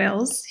Princess of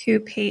Wales, who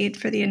paid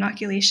for the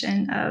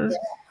inoculation of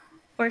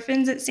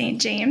orphans at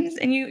St. James.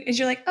 And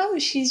you're like, oh,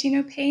 she's,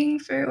 paying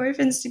for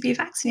orphans to be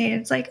vaccinated.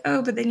 It's like,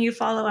 oh, but then you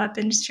follow up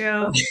and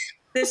show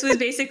this was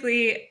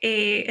basically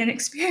an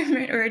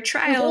experiment or a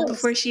trial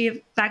before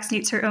she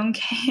vaccinates her own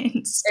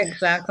kids.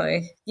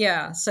 Exactly.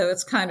 Yeah. So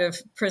it's kind of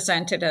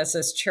presented as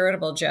this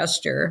charitable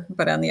gesture,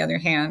 but on the other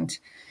hand,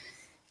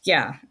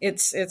 yeah,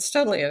 it's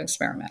totally an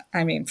experiment.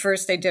 I mean,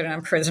 first they did it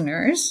on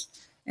prisoners,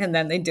 and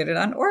then they did it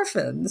on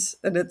orphans.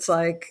 And it's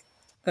like,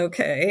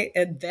 okay,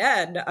 and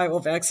then I will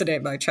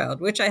vaccinate my child,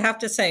 which I have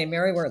to say,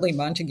 Mary Wortley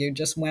Montagu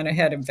just went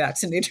ahead and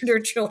vaccinated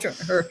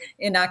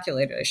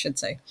inoculated, I should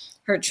say,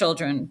 her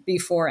children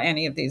before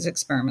any of these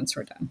experiments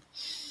were done.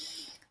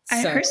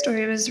 Her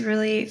story was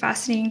really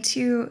fascinating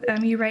too.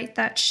 You write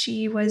that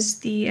she was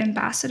the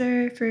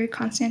ambassador for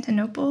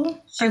Constantinople.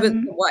 She was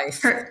the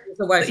wife.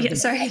 The wife.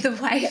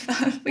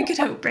 We could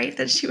hope, right,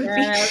 that she would be.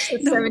 It's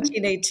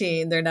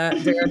 1718. There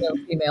are no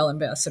female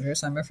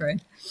ambassadors, I'm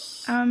afraid.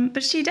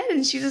 But she did,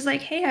 and she was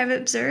like, "Hey, I've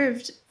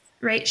observed."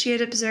 Right? She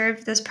had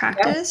observed this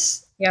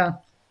practice. Yeah.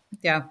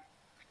 That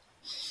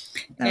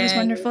was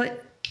wonderful.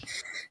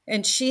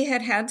 And she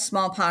had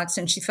smallpox,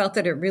 and she felt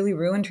that it really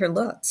ruined her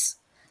looks.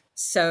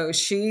 So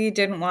she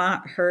didn't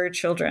want her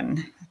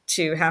children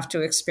to have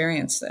to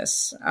experience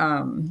this,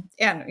 and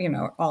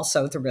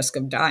also the risk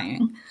of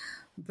dying.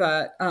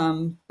 But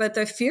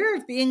the fear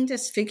of being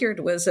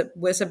disfigured was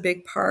a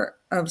big part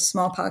of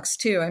smallpox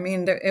too. I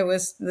mean,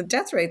 the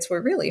death rates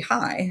were really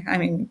high. I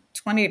mean,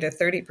 20 to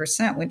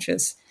 30%, which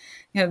is,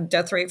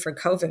 death rate for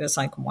COVID is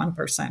like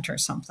 1% or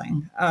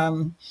something.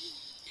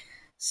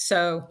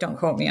 So don't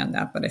quote me on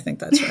that, but I think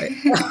that's right.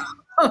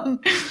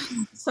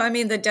 So, I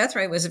mean, the death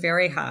rate was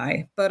very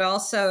high, but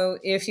also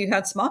if you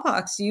had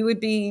smallpox, you would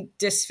be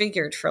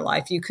disfigured for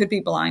life. You could be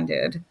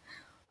blinded,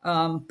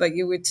 but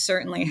you would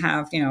certainly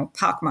have,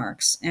 pock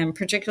marks. And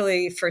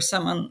particularly for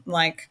someone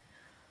like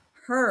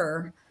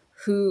her,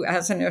 who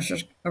as an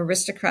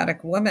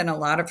aristocratic woman, a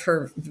lot of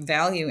her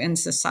value in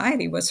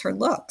society was her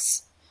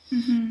looks.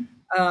 Mm-hmm.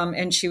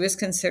 And she was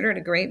considered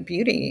a great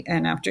beauty.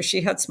 And after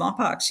she had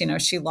smallpox,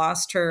 she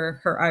lost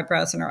her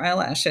eyebrows and her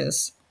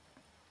eyelashes,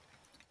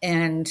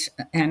 and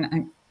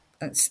I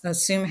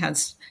assume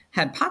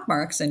had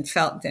pockmarks, and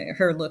felt that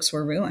her looks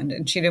were ruined.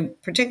 And she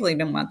particularly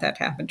didn't want that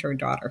to happen to her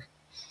daughter.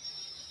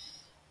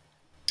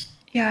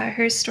 Yeah,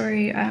 her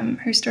story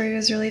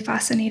was really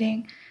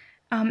fascinating,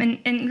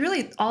 and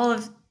really all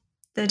of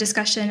the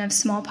discussion of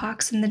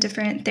smallpox and the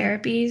different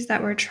therapies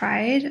that were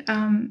tried.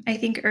 I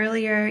think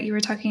earlier you were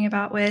talking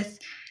about with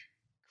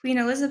Queen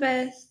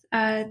Elizabeth,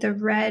 the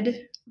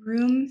red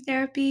room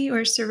therapy,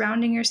 or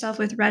surrounding yourself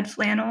with red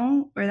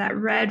flannel, or that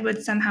red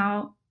would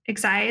somehow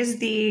excise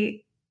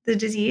the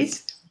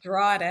disease.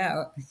 Draw it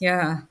out.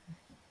 Yeah.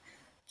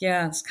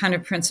 Yeah, it's kind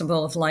of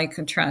principle of like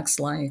attracts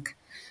like,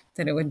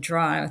 that it would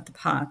draw out the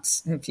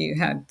pox if you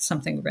had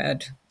something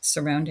red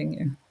surrounding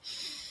you.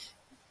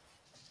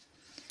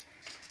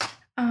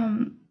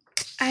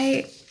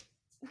 I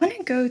want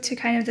to go to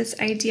kind of this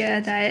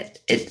idea that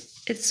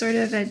it's sort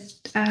of a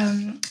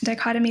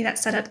dichotomy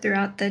that's set up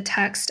throughout the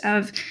text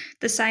of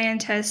the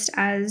scientist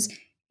as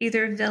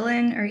either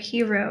villain or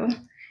hero.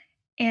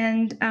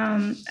 And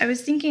I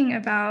was thinking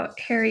about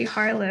Harry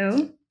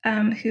Harlow,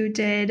 who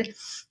did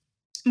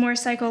more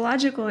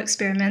psychological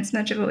experiments.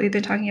 Much of what we've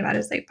been talking about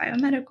is like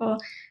biomedical.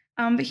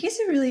 But he's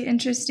a really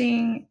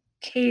interesting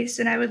case,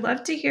 and I would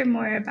love to hear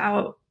more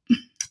about.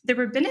 There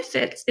were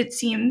benefits, it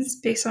seems,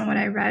 based on what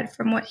I read,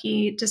 from what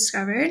he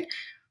discovered,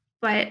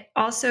 but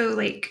also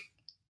like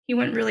he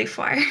went really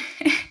far.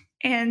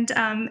 and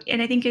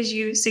I think, as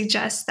you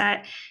suggest,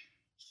 that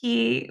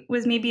he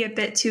was maybe a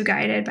bit too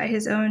guided by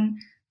his own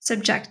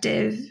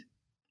subjective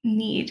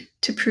need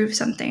to prove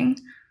something.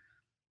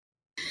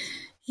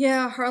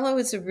 Yeah, Harlow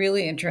is a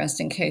really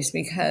interesting case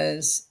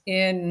because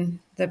in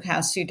the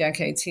past few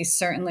decades, he's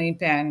certainly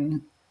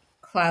been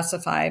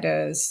classified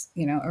as,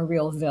 a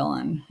real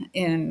villain,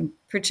 and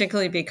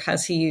particularly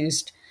because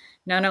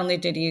not only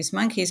did he use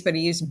monkeys, but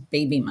he used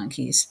baby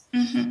monkeys.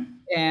 Mm-hmm.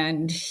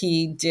 And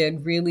he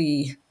did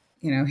really,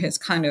 his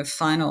kind of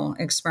final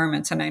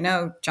experiments. And I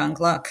know John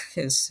Gluck,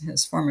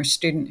 his former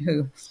student,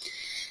 who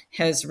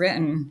has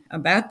written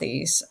about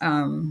these.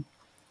 And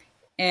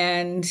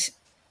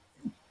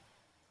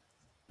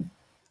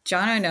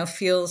John, I know,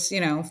 feels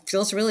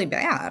really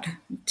bad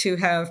to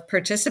have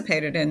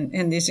participated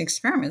in these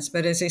experiments.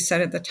 But as he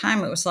said at the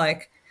time, it was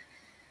like,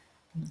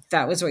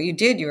 that was what you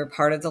did. You were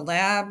part of the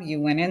lab.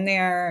 You went in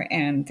there,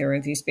 and there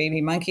were these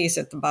baby monkeys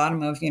at the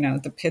bottom of,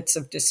 the pits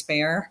of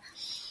despair.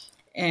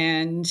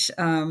 And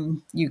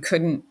you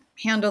couldn't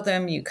handle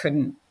them. You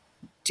couldn't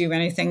do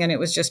anything. And it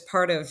was just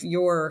part of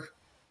your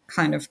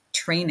kind of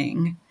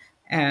training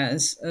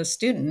as a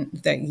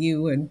student that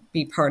you would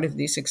be part of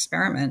these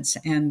experiments.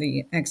 And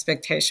the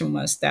expectation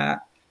was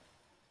that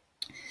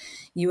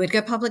you would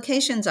get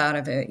publications out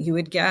of it. You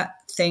would get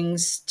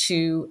things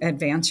to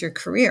advance your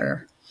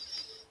career.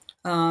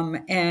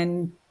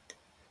 And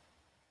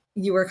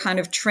you were kind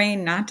of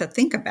trained not to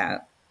think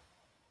about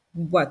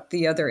what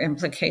the other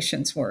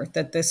implications were,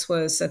 that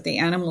the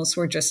animals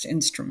were just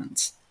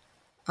instruments,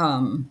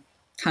 kind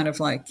of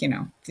like,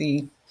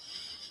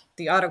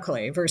 the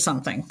autoclave or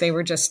something. They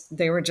were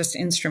just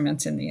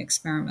instruments in the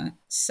experiment.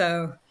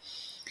 So,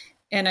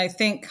 and I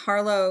think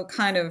Harlow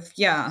kind of,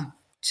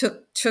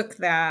 took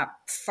that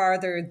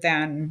farther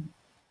than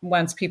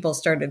once people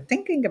started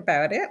thinking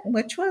about it,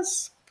 which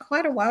was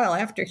quite a while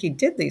after he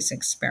did these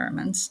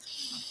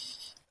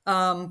experiments,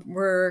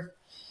 were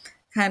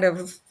kind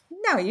of,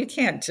 no, you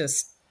can't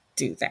just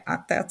do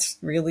that. That's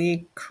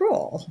really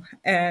cruel.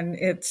 And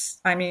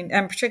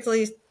and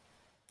particularly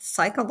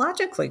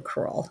psychologically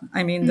cruel.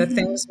 The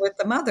things with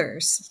the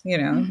mothers,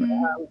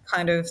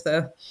 kind of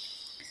the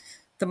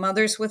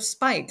mothers with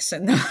spikes,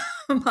 and the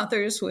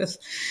mothers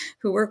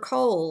who were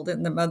cold,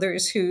 and the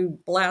mothers who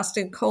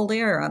blasted cold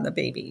air on the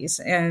babies.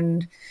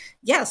 And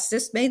yes,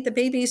 this made the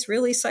babies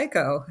really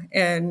psycho.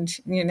 And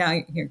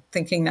you're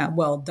thinking now,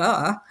 well,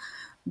 duh.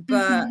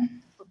 But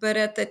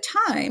at the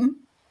time,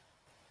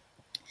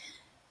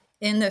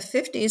 in the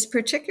 50s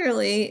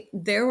particularly,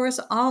 there was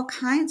all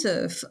kinds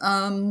of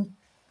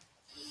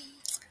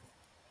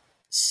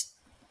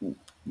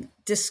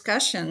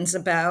discussions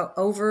about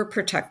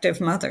overprotective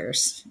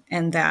mothers,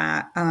 and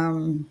that,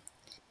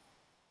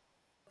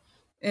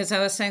 as I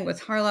was saying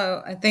with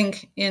Harlow, I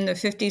think in the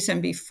 50s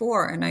and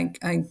before, and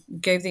I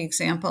gave the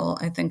example,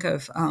 I think,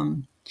 of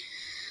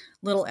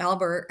little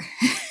Albert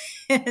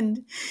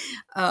and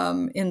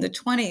in the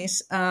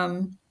 20s,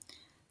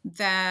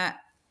 that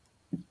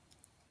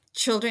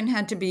children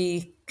had to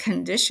be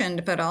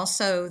conditioned, but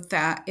also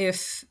that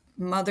if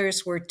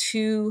mothers were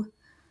too,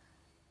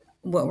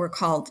 what were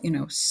called,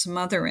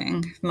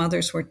 smothering, if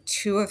mothers were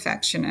too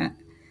affectionate,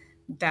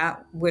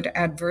 that would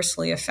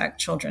adversely affect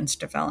children's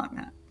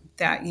development.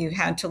 That you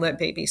had to let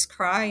babies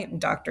cry.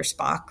 And Dr.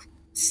 Spock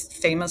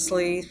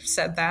famously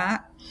said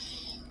that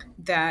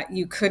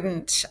you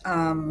couldn't,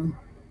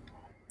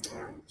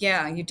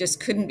 you just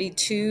couldn't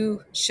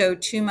show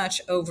too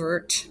much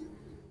overt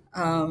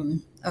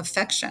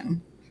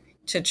affection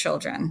to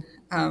children,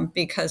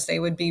 because they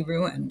would be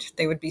ruined.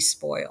 They would be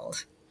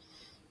spoiled.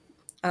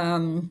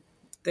 There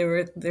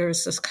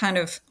was this kind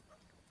of,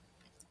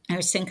 I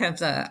was thinking of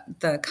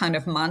the kind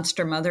of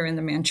monster mother in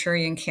The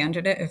Manchurian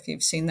Candidate, if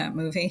you've seen that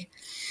movie,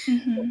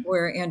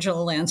 where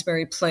Angela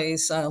Lansbury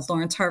plays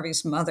Lawrence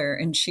Harvey's mother,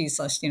 and she's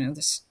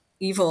this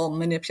evil,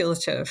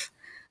 manipulative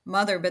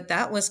mother. But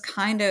that was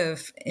kind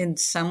of, in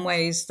some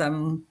ways,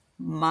 the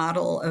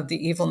model of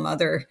the evil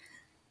mother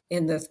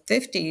in the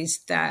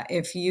 50s, that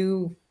if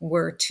you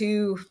were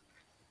too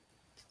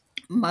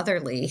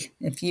motherly,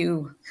 if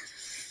you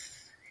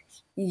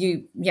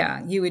would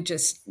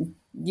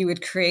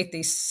create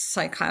these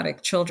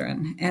psychotic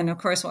children. And of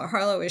course, what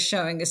Harlow is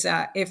showing is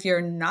that if you're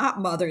not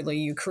motherly,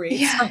 you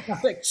create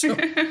psychotic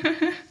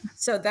children.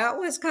 So that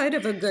was kind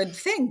of a good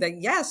thing,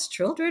 that yes,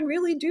 children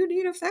really do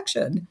need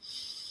affection.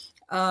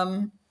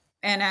 And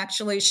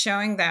actually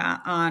showing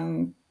that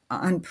on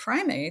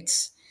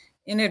primates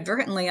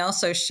inadvertently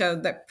also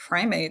showed that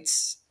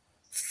primates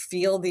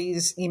feel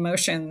these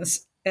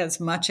emotions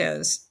as much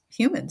as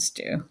humans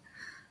do.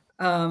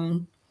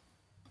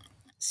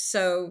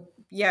 So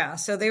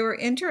they were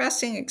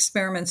interesting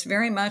experiments,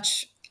 very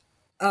much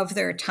of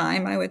their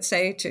time, I would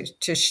say,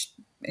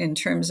 in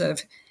terms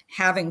of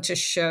having to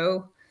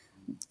show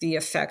the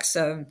effects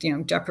of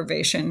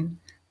deprivation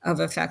of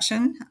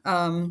affection.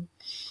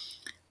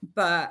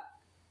 But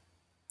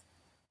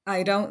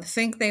I don't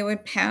think they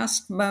would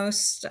pass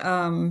most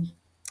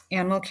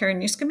animal care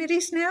and use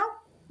committees now.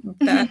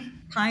 That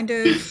kind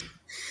of.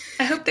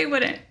 I hope they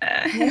wouldn't.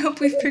 I hope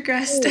we've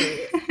progressed.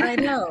 I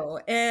know,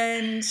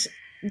 and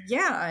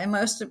and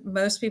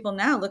most people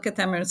now look at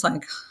them and it's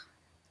like,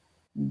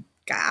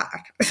 God,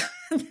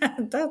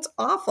 that's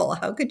awful.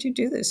 How could you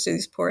do this to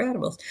these poor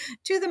animals,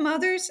 to the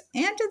mothers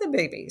and to the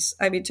babies?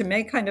 I mean, to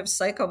make kind of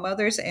psycho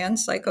mothers and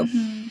psycho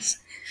babies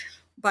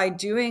by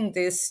doing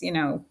this,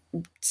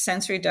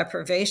 sensory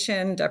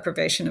deprivation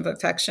of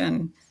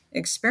affection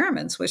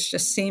experiments, which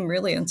just seem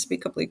really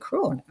unspeakably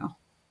cruel now.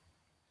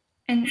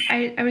 And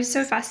I was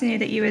so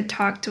fascinated that you had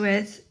talked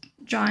with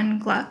John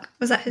Gluck.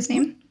 Was that his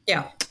name?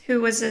 Yeah. He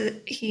was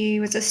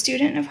a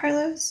student of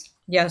Harlow's?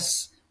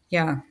 Yes.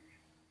 Yeah.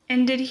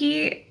 And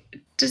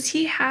does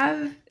he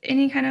have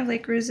any kind of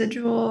like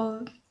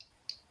residual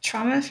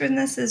trauma from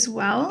this as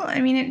well? I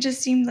mean, it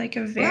just seemed like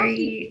a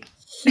very...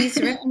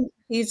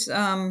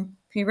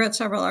 He wrote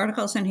several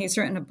articles, and he's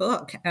written a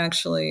book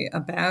actually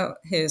about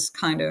his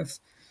kind of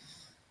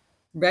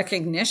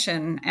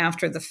recognition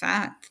after the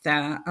fact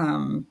that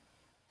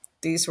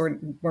these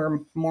were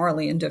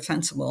morally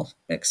indefensible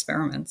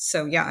experiments.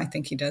 So yeah, I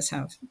think he does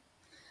have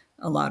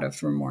a lot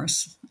of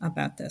remorse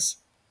about this.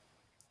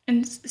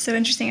 And so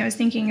interesting. I was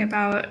thinking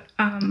about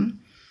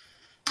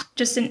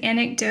just an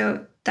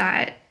anecdote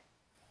that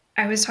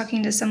I was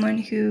talking to someone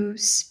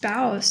whose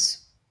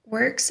spouse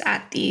works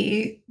at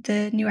the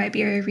New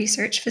Iberia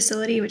Research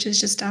Facility, which is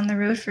just down the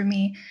road from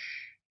me.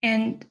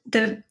 And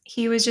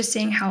he was just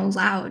saying how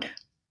loud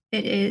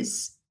it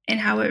is and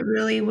how it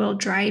really will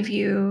drive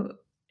you.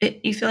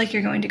 You feel like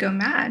you're going to go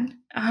mad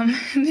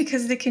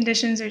because the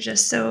conditions are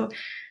just so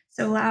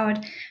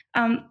loud.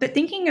 But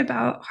thinking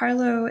about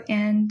Harlow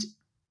and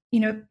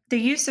the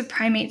use of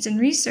primates in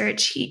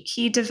research,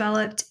 he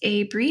developed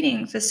a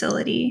breeding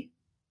facility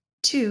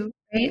too,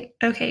 right?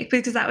 Okay,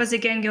 because that was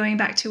again going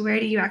back to where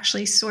do you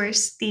actually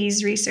source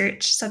these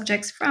research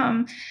subjects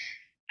from?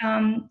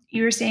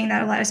 You were saying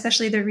that a lot,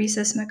 especially the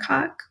rhesus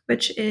macaque,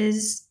 which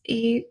is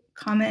a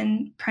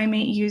common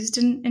primate used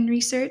in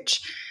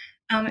research.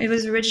 It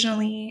was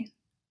originally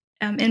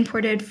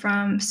imported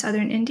from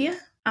southern India,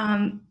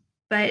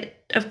 but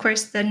of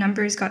course the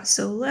numbers got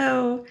so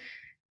low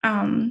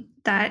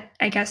that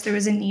I guess there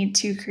was a need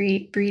to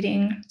create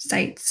breeding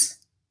sites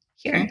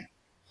here.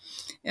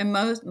 And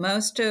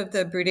most of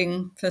the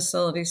breeding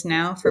facilities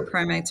now for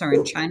primates are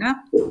in China,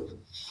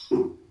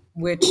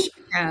 which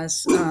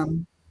has,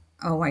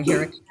 I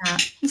hear a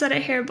cat. Is that a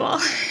hairball?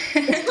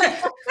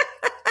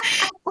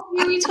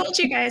 We told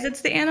you guys,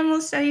 it's the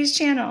Animal Studies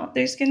channel.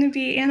 There's going to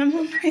be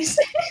animal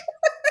pricing.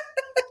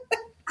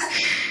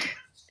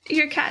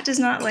 Your cat does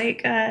not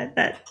like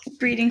that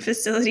breeding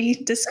facility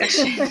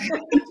discussion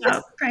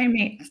about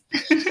primates.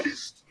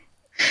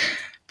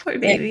 Poor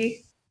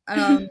baby.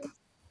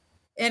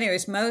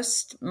 Anyways,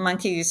 most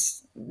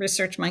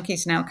research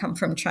monkeys now come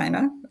from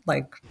China,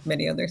 like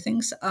many other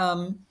things.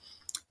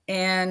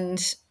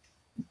 And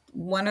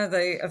one of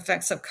the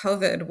effects of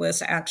COVID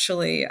was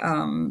actually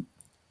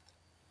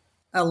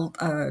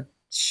a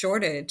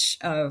shortage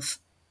of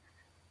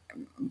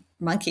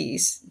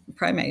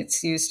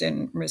primates used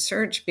in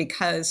research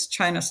because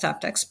China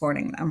stopped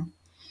exporting them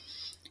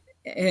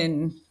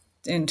in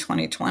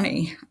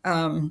 2020.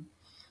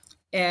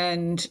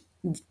 And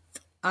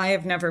I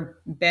have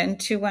never been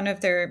to one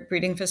of their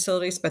breeding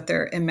facilities, but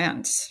they're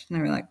immense.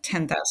 There are like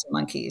 10,000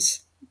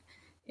 monkeys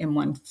in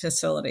one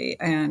facility.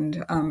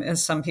 And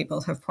as some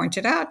people have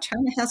pointed out,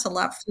 China has a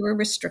lot fewer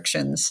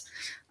restrictions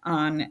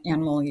on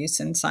animal use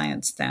in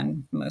science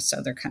than most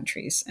other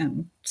countries.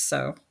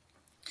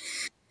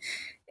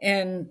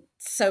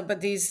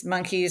 But these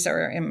monkeys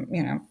are,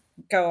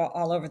 go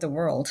all over the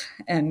world.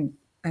 And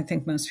I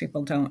think most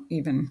people don't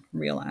even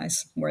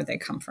realize where they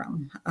come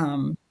from.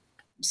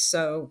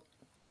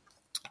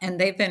 And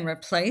they've been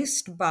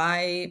replaced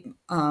by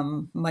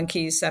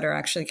monkeys that are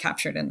actually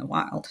captured in the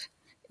wild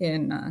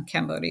in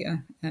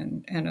Cambodia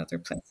and other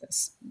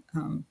places.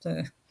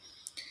 The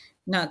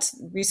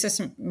rhesus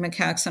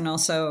macaques and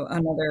also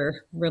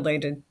another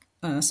related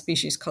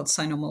species called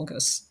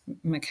cynomolgus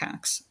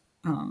macaques.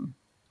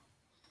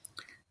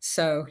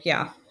 So,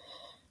 yeah,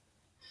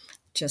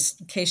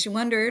 just in case you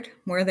wondered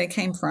where they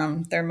came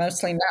from, they're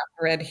mostly not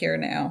bred here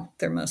now.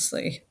 They're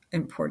mostly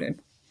imported.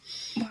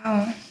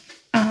 Wow.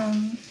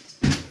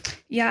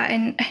 Yeah,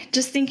 and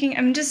just thinking,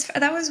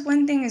 that was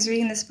one thing as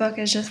reading this book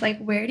is just like,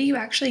 where do you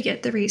actually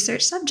get the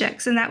research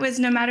subjects? And that was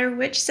no matter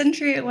which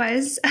century it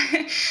was,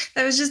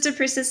 that was just a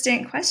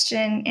persistent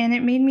question. And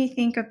it made me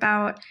think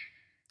about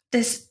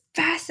this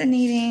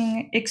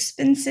fascinating,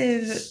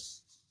 expensive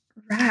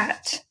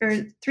rat,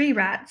 or 3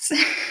 rats.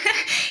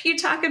 You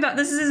talk about,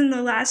 this is in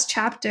the last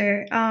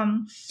chapter,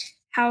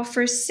 how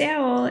for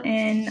sale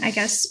in, I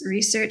guess,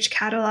 research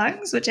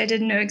catalogs, which I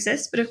didn't know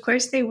exist, but of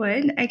course they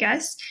would, I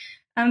guess,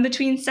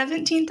 between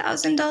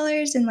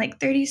 $17,000 and like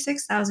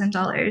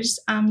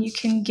 $36,000, you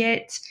can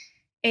get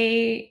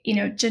a,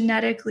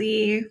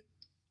 genetically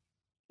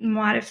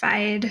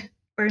modified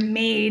or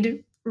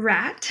made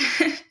rat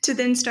to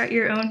then start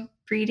your own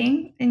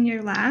breeding in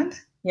your lab.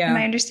 Yeah. Am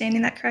I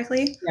understanding that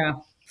correctly? Yeah.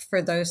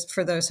 For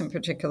those in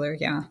particular,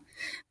 yeah.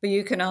 But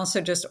you can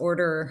also just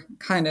order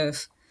kind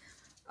of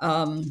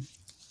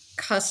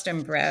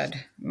custom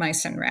bred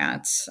mice and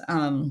rats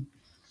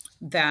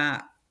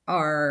that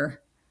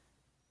are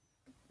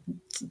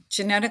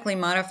genetically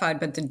modified,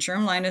 but the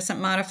germline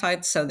isn't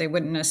modified, so they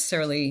wouldn't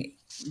necessarily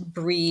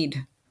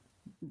breed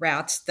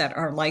rats that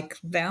are like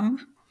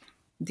them.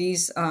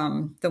 These,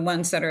 the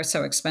ones that are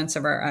so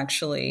expensive are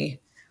actually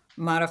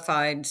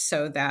modified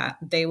so that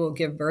they will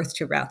give birth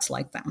to rats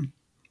like them.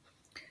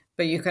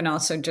 But you can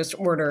also just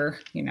order,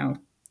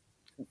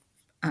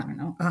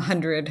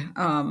 100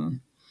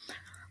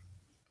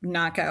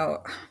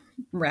 knockout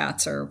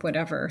rats or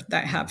whatever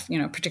that have,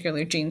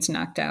 particular genes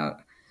knocked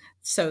out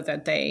so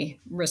that they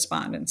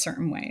respond in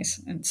certain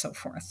ways and so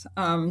forth.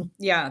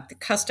 The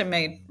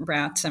custom-made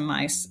rats and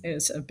mice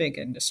is a big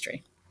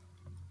industry.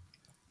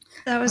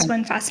 That was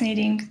one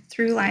fascinating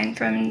through line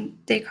from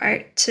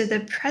Descartes to the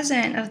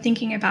present of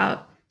thinking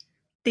about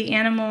the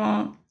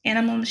animal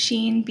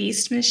machine,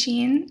 beast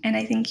machine. And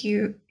I think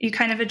you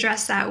kind of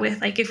address that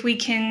with, like, if we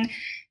can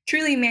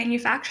truly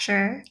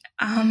manufacture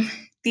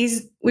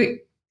these,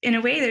 in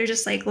a way, they're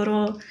just like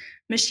little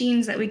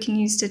machines that we can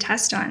use to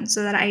test on.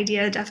 So that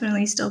idea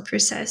definitely still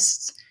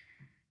persists,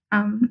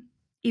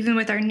 even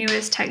with our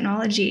newest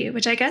technology,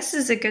 which I guess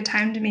is a good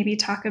time to maybe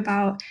talk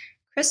about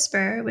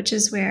CRISPR, which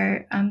is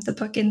where the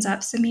book ends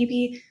up. So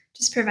maybe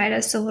just provide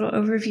us a little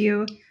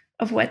overview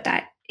of what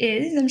that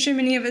is. I'm sure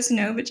many of us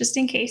know, but just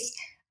in case,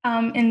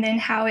 and then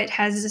how it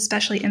has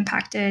especially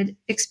impacted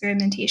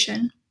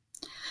experimentation.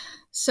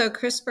 So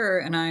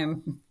CRISPR, and I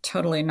am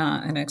totally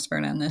not an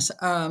expert on this,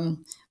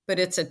 but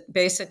it's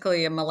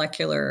basically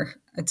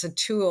it's a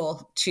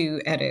tool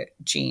to edit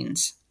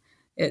genes.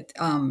 It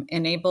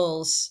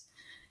enables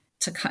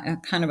to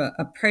kind of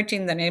a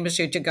protein that enables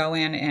you to go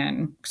in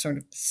and sort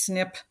of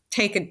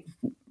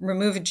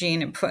remove a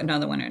gene and put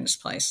another one in its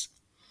place.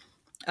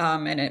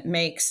 And it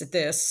makes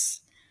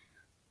this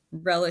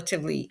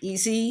relatively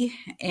easy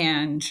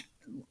and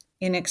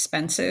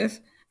inexpensive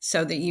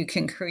so that you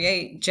can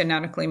create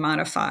genetically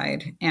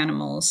modified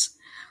animals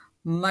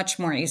much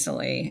more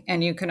easily.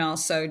 And you can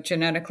also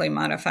genetically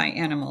modify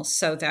animals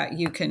so that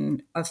you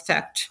can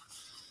affect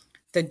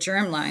the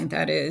germline.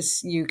 That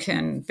is, you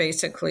can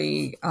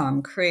basically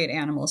create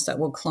animals that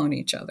will clone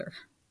each other,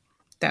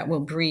 that will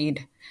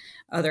breed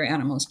other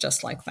animals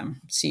just like them.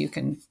 So you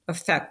can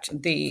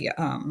affect the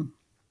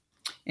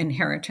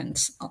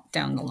inheritance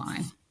down the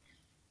line.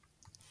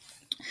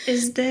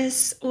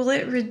 Will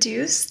it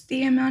reduce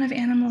the amount of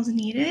animals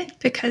needed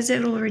because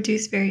it will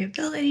reduce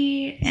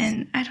variability?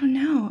 And I don't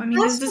know. I mean,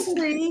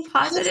 possibly, is this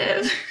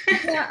positive?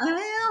 Yeah,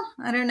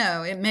 I don't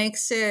know. It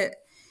makes it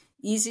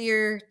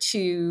easier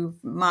to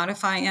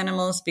modify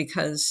animals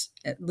because,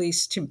 at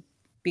least to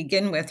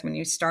begin with, when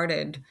you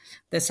started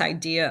this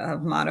idea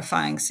of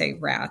modifying, say,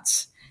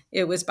 rats,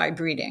 it was by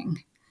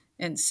breeding.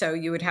 And so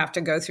you would have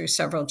to go through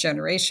several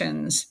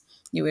generations.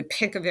 You would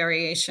pick a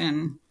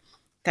variation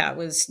that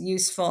was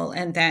useful,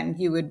 and then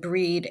you would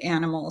breed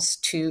animals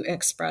to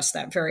express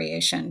that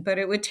variation. But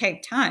it would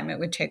take time. It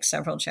would take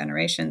several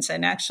generations.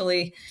 And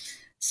actually,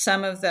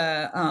 some of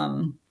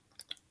the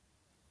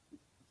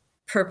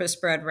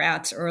purpose-bred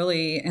rats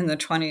early in the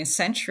 20th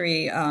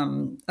century,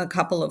 a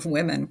couple of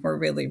women were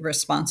really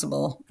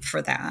responsible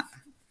for that.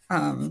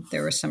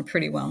 There were some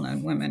pretty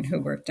well-known women who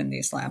worked in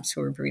these labs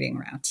who were breeding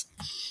rats.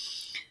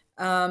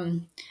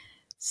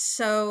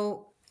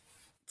 So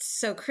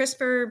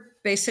CRISPR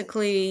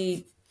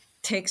basically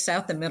takes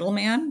out the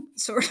middleman,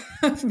 sort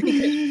of, because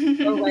you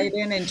go right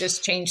in and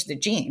just change the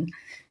gene.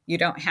 You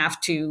don't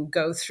have to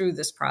go through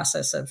this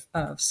process of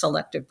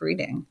selective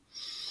breeding.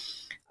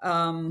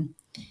 And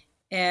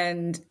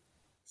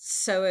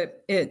So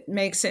it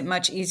makes it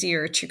much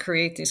easier to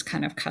create these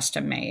kind of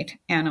custom-made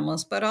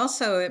animals, but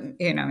also,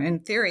 in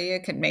theory,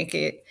 it could make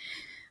it,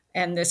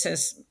 and this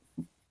is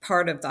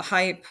part of the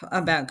hype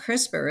about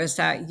CRISPR, is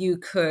that you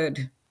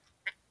could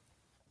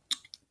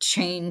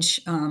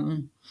change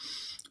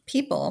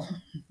people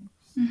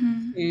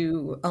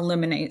to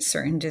eliminate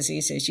certain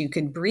diseases. You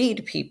could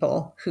breed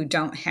people who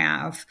don't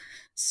have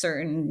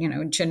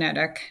certain,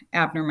 genetic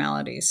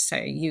abnormalities.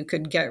 Say you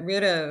could get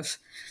rid of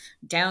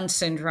Down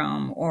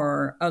syndrome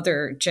or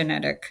other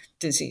genetic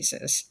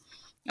diseases.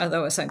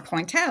 Although, as I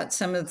point out,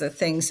 some of the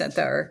things that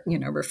are,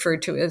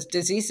 referred to as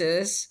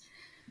diseases,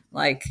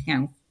 like,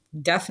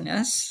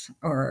 deafness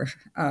or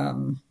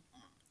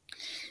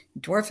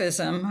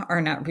dwarfism,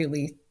 are not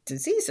really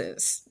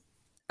diseases.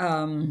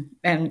 And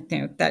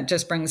that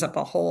just brings up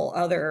a whole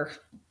other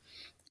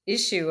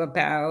issue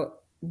about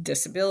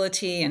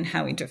disability and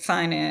how we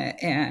define it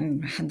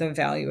and the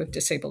value of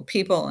disabled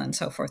people and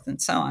so forth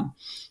and so on.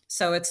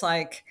 So it's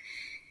like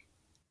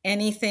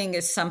anything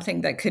is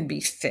something that could be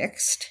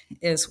fixed,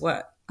 is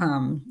what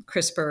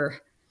CRISPR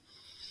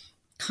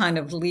kind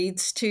of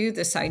leads to,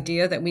 this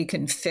idea that we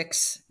can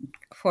fix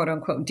quote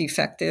unquote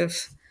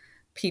defective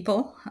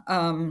people.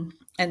 And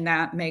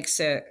that makes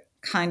it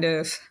kind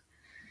of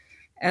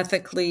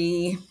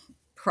ethically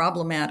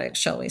problematic,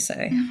 shall we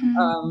say.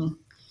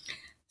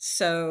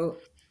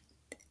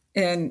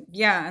 And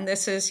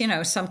this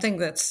is, something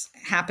that's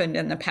happened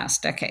in the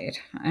past decade.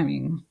 I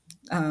mean,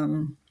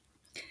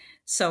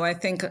 so I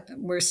think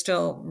we're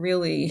still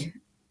really,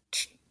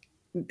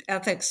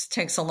 ethics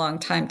takes a long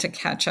time to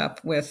catch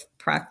up with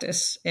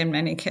practice in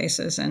many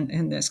cases. And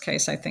in this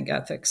case, I think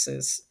ethics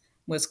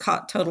was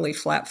caught totally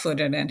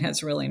flat-footed and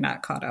has really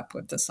not caught up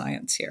with the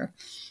science here.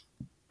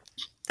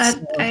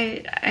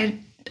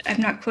 I'm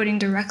not quoting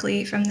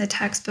directly from the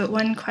text, but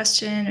one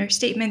question or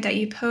statement that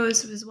you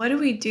posed was, what do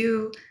we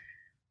do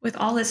with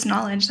all this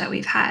knowledge that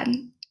we've had?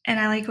 And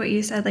I like what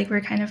you said, like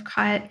we're kind of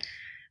caught,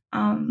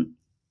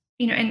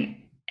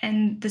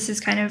 and this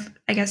is kind of,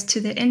 I guess, to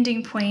the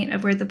ending point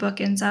of where the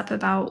book ends up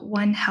about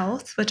One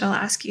Health, which I'll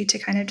ask you to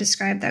kind of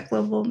describe that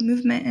global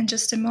movement in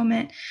just a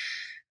moment.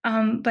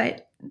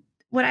 But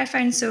what I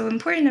find so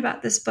important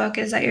about this book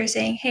is that you're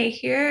saying, hey,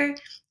 here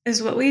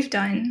is what we've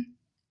done.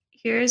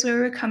 Here's where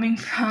we're coming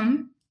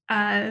from,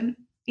 the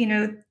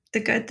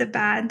good, the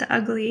bad, the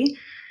ugly,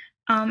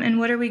 and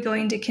what are we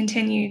going to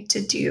continue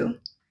to do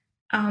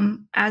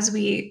as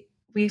we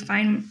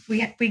find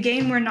we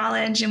gain more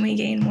knowledge and we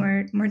gain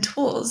more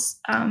tools.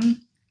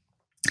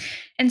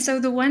 And so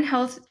the One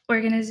Health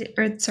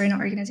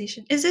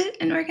organization, is it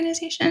an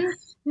organization?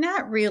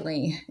 Not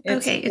really.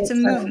 It's a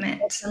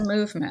movement. It's a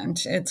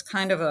movement. It's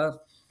kind of a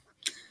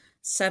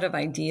set of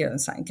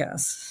ideas, I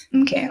guess.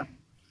 Okay. Yeah.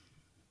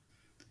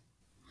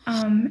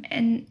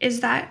 And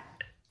is that,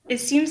 it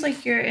seems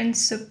like you're in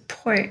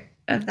support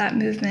of that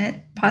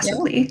movement,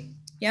 possibly.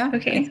 Yeah.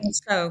 Okay. I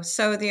think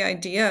so the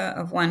idea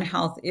of One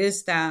Health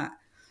is that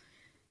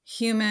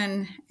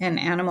human and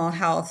animal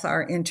health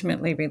are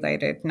intimately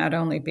related, not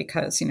only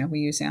because, we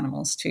use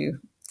animals to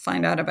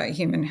find out about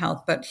human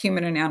health, but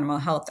human and animal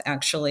health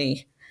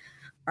actually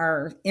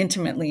are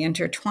intimately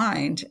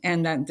intertwined,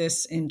 and that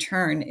this in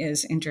turn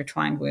is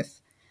intertwined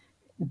with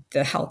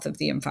the health of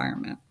the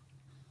environment.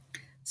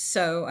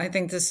 So I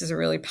think this is a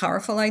really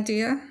powerful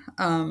idea.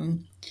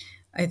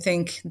 I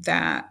think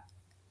that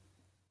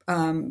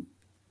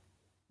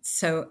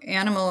so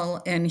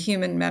animal and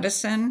human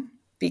medicine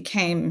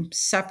became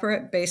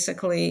separate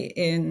basically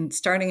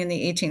starting in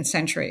the 18th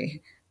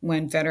century,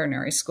 when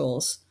veterinary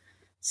schools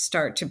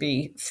start to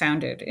be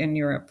founded in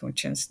Europe,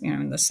 which is,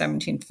 in the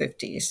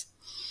 1750s.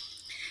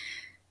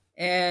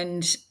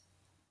 And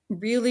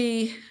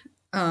really,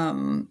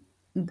 and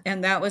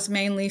that was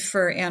mainly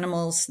for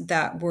animals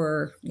that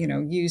were,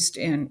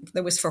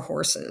 that was for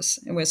horses.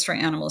 It was for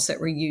animals that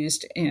were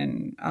used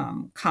in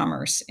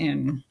commerce.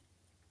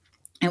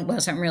 It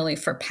wasn't really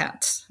for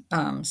pets.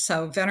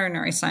 So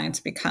veterinary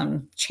science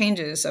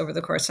changes over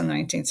the course of the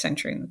 19th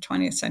century and the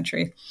 20th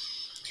century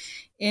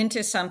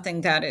into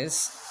something that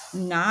is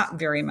not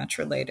very much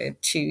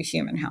related to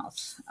human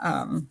health,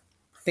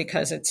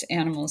 because it's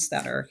animals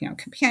that are,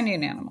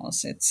 companion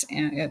animals. It's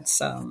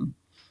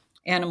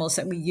animals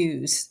that we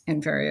use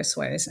in various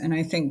ways. And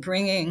I think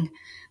bringing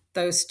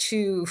those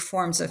two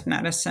forms of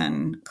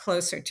medicine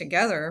closer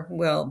together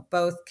will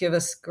both give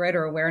us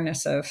greater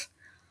awareness of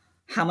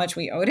how much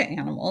we owe to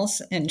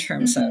animals in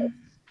terms of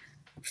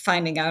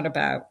finding out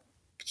about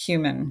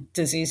human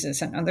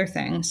diseases and other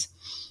things,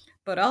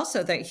 but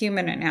also that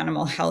human and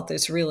animal health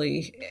is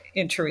really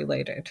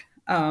interrelated,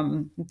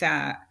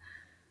 that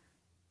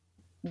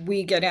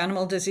we get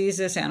animal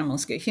diseases,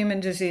 animals get human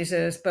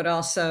diseases, but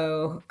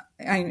also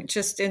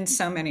just in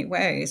so many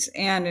ways.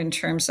 And in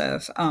terms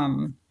of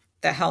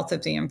the health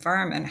of the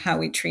environment, how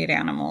we treat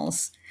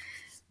animals,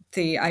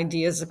 the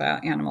ideas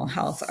about animal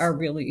health are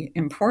really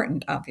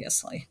important,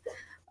 obviously.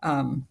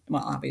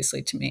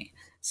 Obviously to me.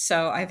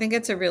 So I think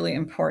it's a really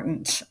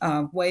important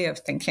way of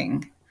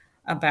thinking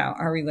about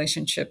our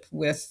relationship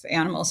with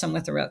animals and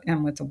with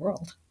the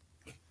world.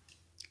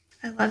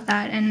 I love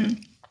that.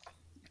 And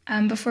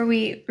Before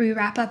we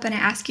wrap up and I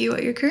ask you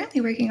what you're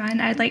currently working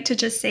on, I'd like to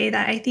just say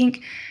that I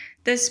think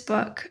this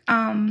book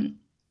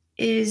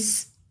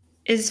is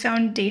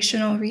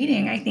foundational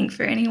reading, I think,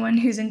 for anyone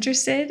who's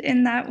interested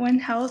in that One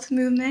Health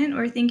movement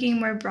or thinking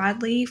more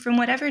broadly from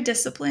whatever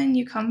discipline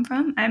you come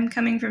from. I'm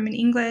coming from an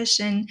English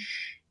and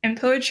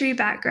poetry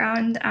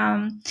background.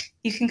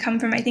 You can come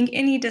from, I think,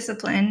 any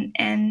discipline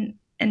and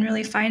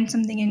really find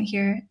something in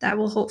here that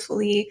will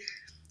hopefully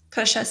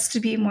push us to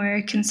be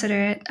more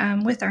considerate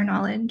with our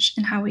knowledge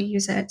and how we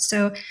use it.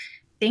 So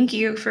thank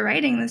you for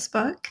writing this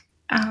book.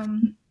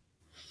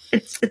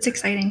 It's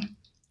exciting.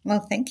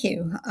 Well, thank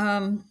you.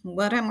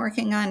 What I'm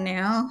working on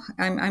now,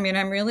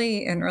 I'm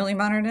really an early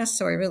modernist,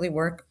 so I really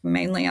work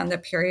mainly on the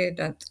period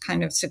of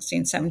kind of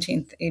 16th,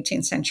 17th,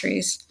 18th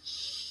centuries.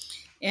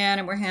 And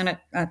I'm working on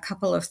a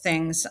couple of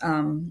things.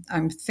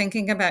 I'm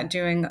thinking about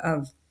doing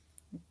a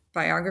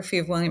biography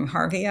of William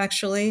Harvey,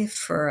 actually,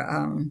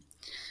 for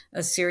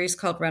a series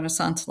called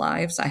Renaissance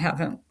Lives. I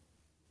haven't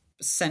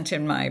sent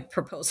in my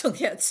proposal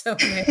yet, so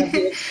it may not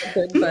be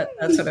accepted, but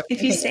that's what I'm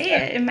If you say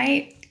it, it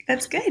might.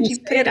 That's good. You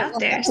put it out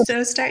there,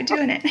 so start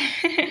doing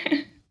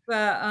it.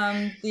 But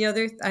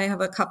I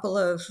have a couple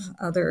of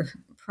other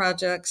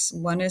projects.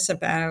 One is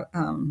about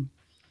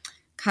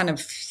kind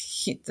of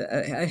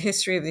a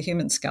history of the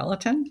human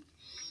skeleton,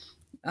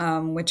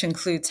 which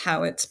includes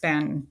how it's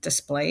been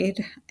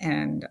displayed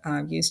and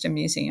used in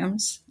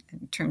museums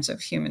in terms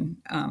of human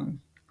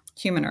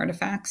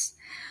artifacts.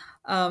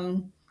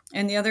 And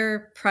the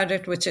other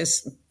project, which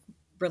is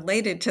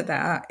related to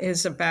that,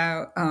 is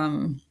about,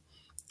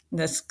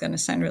 this is going to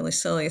sound really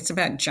silly, it's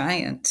about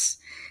giants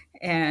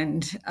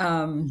and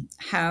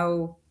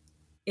how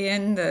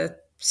in the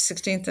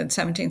 16th and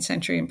 17th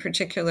century in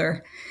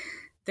particular,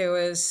 there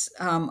was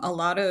a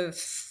lot of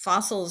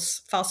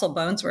fossil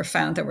bones were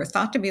found that were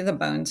thought to be the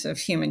bones of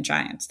human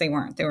giants. They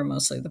weren't. They were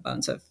mostly the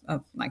bones of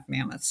like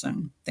mammoths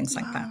and things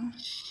like that.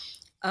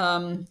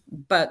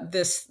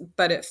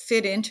 But it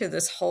fit into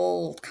this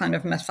whole kind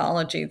of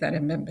mythology that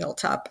had been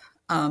built up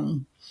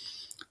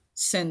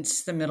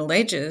since the Middle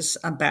Ages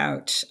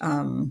about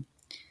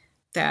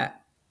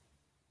that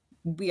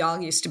we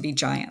all used to be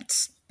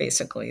giants,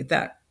 basically.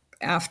 That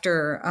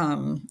after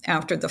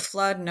the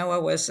flood, Noah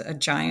was a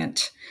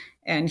giant,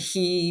 and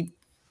he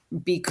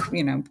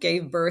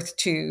gave birth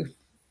to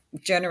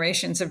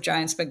generations of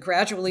giants, but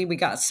gradually we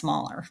got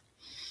smaller.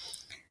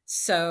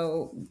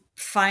 So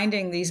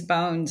finding these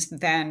bones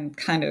then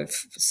kind of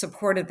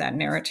supported that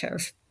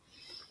narrative.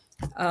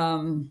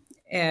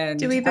 And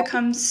do we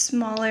become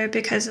smaller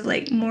because of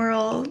like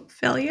moral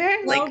failure?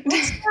 Well,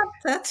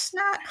 that's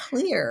not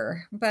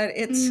clear, but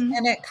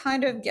and it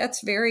kind of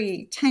gets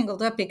very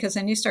tangled up because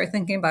then you start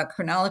thinking about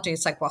chronology.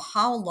 It's like, well,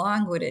 how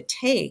long would it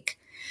take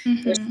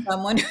for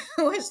someone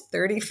who is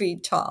 30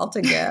 feet tall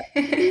to get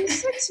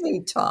 6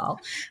 feet tall?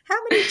 How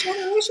many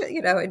generations?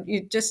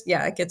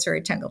 It gets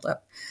very tangled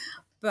up.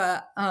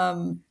 But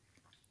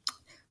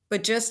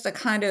just the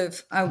kind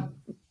of, I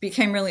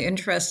became really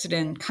interested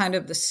in kind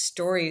of the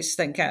stories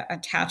that get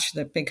attached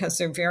to it because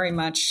they're very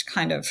much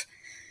kind of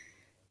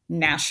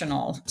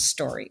national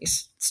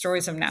stories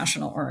of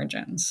national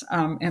origins.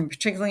 And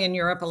particularly in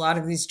Europe, a lot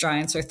of these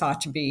giants are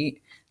thought to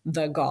be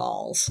the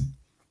Gauls.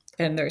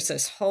 And there's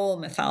this whole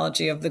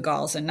mythology of the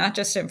Gauls, and not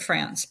just in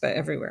France, but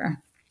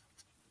everywhere.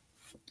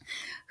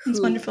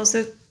 That's wonderful.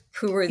 So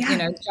who were,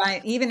 giant,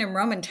 even in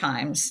Roman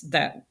times,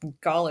 that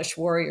Gaulish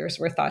warriors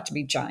were thought to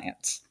be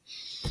giants.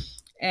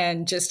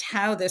 And just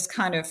how this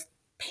kind of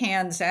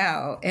pans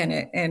out and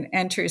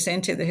enters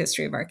into the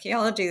history of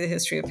archaeology, the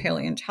history of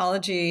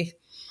paleontology.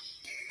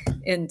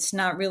 And it's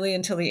not really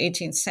until the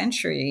 18th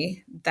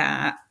century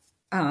that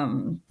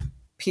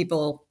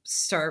people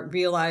start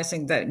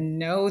realizing that,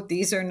 no,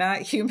 these are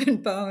not human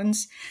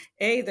bones.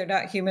 A, they're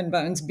not human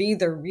bones. B,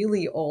 they're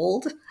really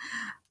old.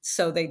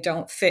 So they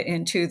don't fit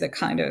into the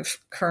kind of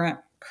current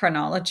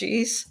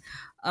chronologies.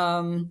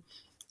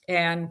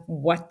 And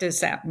what does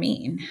that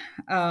mean?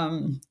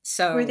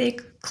 So were they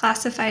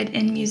classified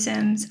in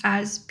museums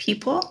as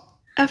people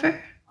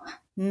ever?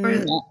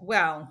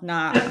 Well,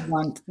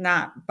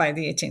 not by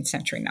the 18th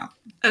century, no.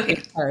 Okay.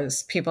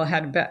 Because people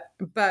had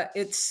but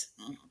it's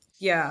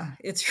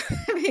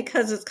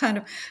because it's kind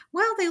of,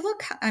 well, they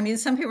look,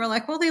 some people are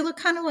like, well, they look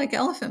kind of like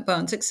elephant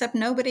bones, except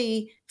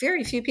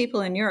very few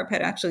people in Europe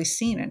had actually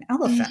seen an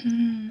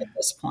elephant at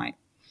this point.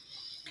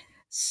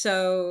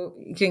 So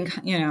you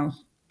can,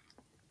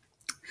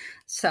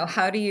 so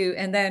how do you,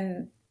 and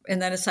then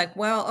it's like,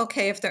 well,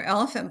 okay, if they're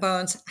elephant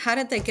bones, how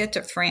did they get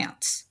to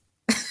France?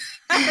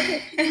 How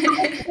did they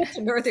get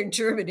to northern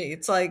Germany?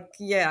 It's like,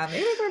 yeah,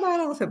 maybe they're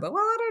not elephant, but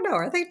well, I don't know.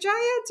 Are they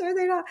giants or are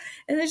they not?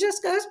 And it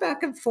just goes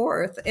back and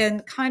forth.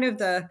 And kind of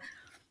the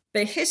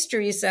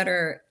histories that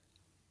are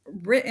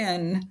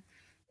written,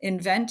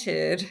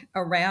 invented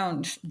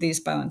around these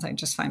bones, I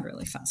just find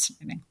really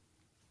fascinating.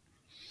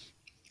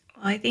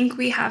 Well, I think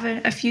we have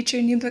a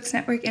future New Books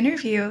Network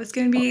interview. It's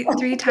going to be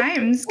 3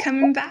 times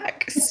coming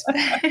back.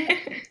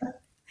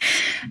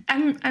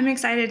 I'm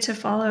excited to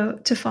follow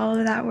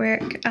that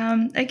work.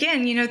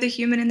 Again, the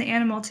human and the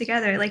animal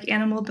together, like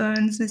animal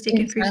bones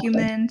mistaken for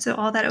human. So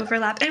all that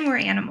overlap, and we're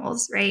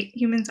animals, right?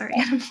 Humans are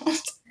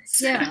animals.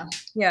 So.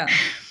 Yeah.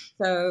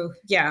 So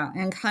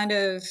and kind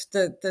of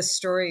the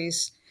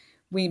stories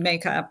we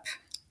make up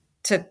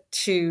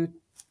to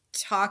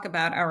talk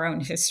about our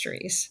own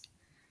histories,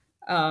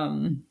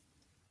 and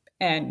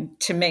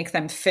to make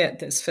them fit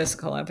this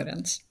physical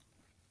evidence.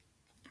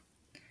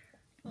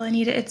 Well,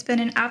 Anita, it's been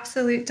an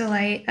absolute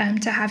delight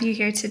to have you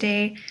here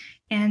today.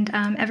 And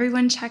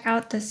everyone check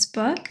out this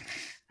book,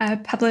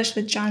 published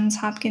with Johns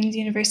Hopkins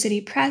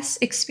University Press,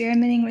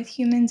 Experimenting with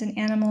Humans and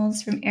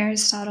Animals from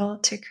Aristotle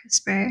to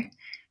CRISPR.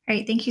 All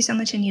right. Thank you so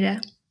much,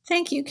 Anita.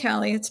 Thank you,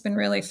 Callie. It's been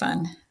really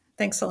fun.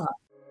 Thanks a lot.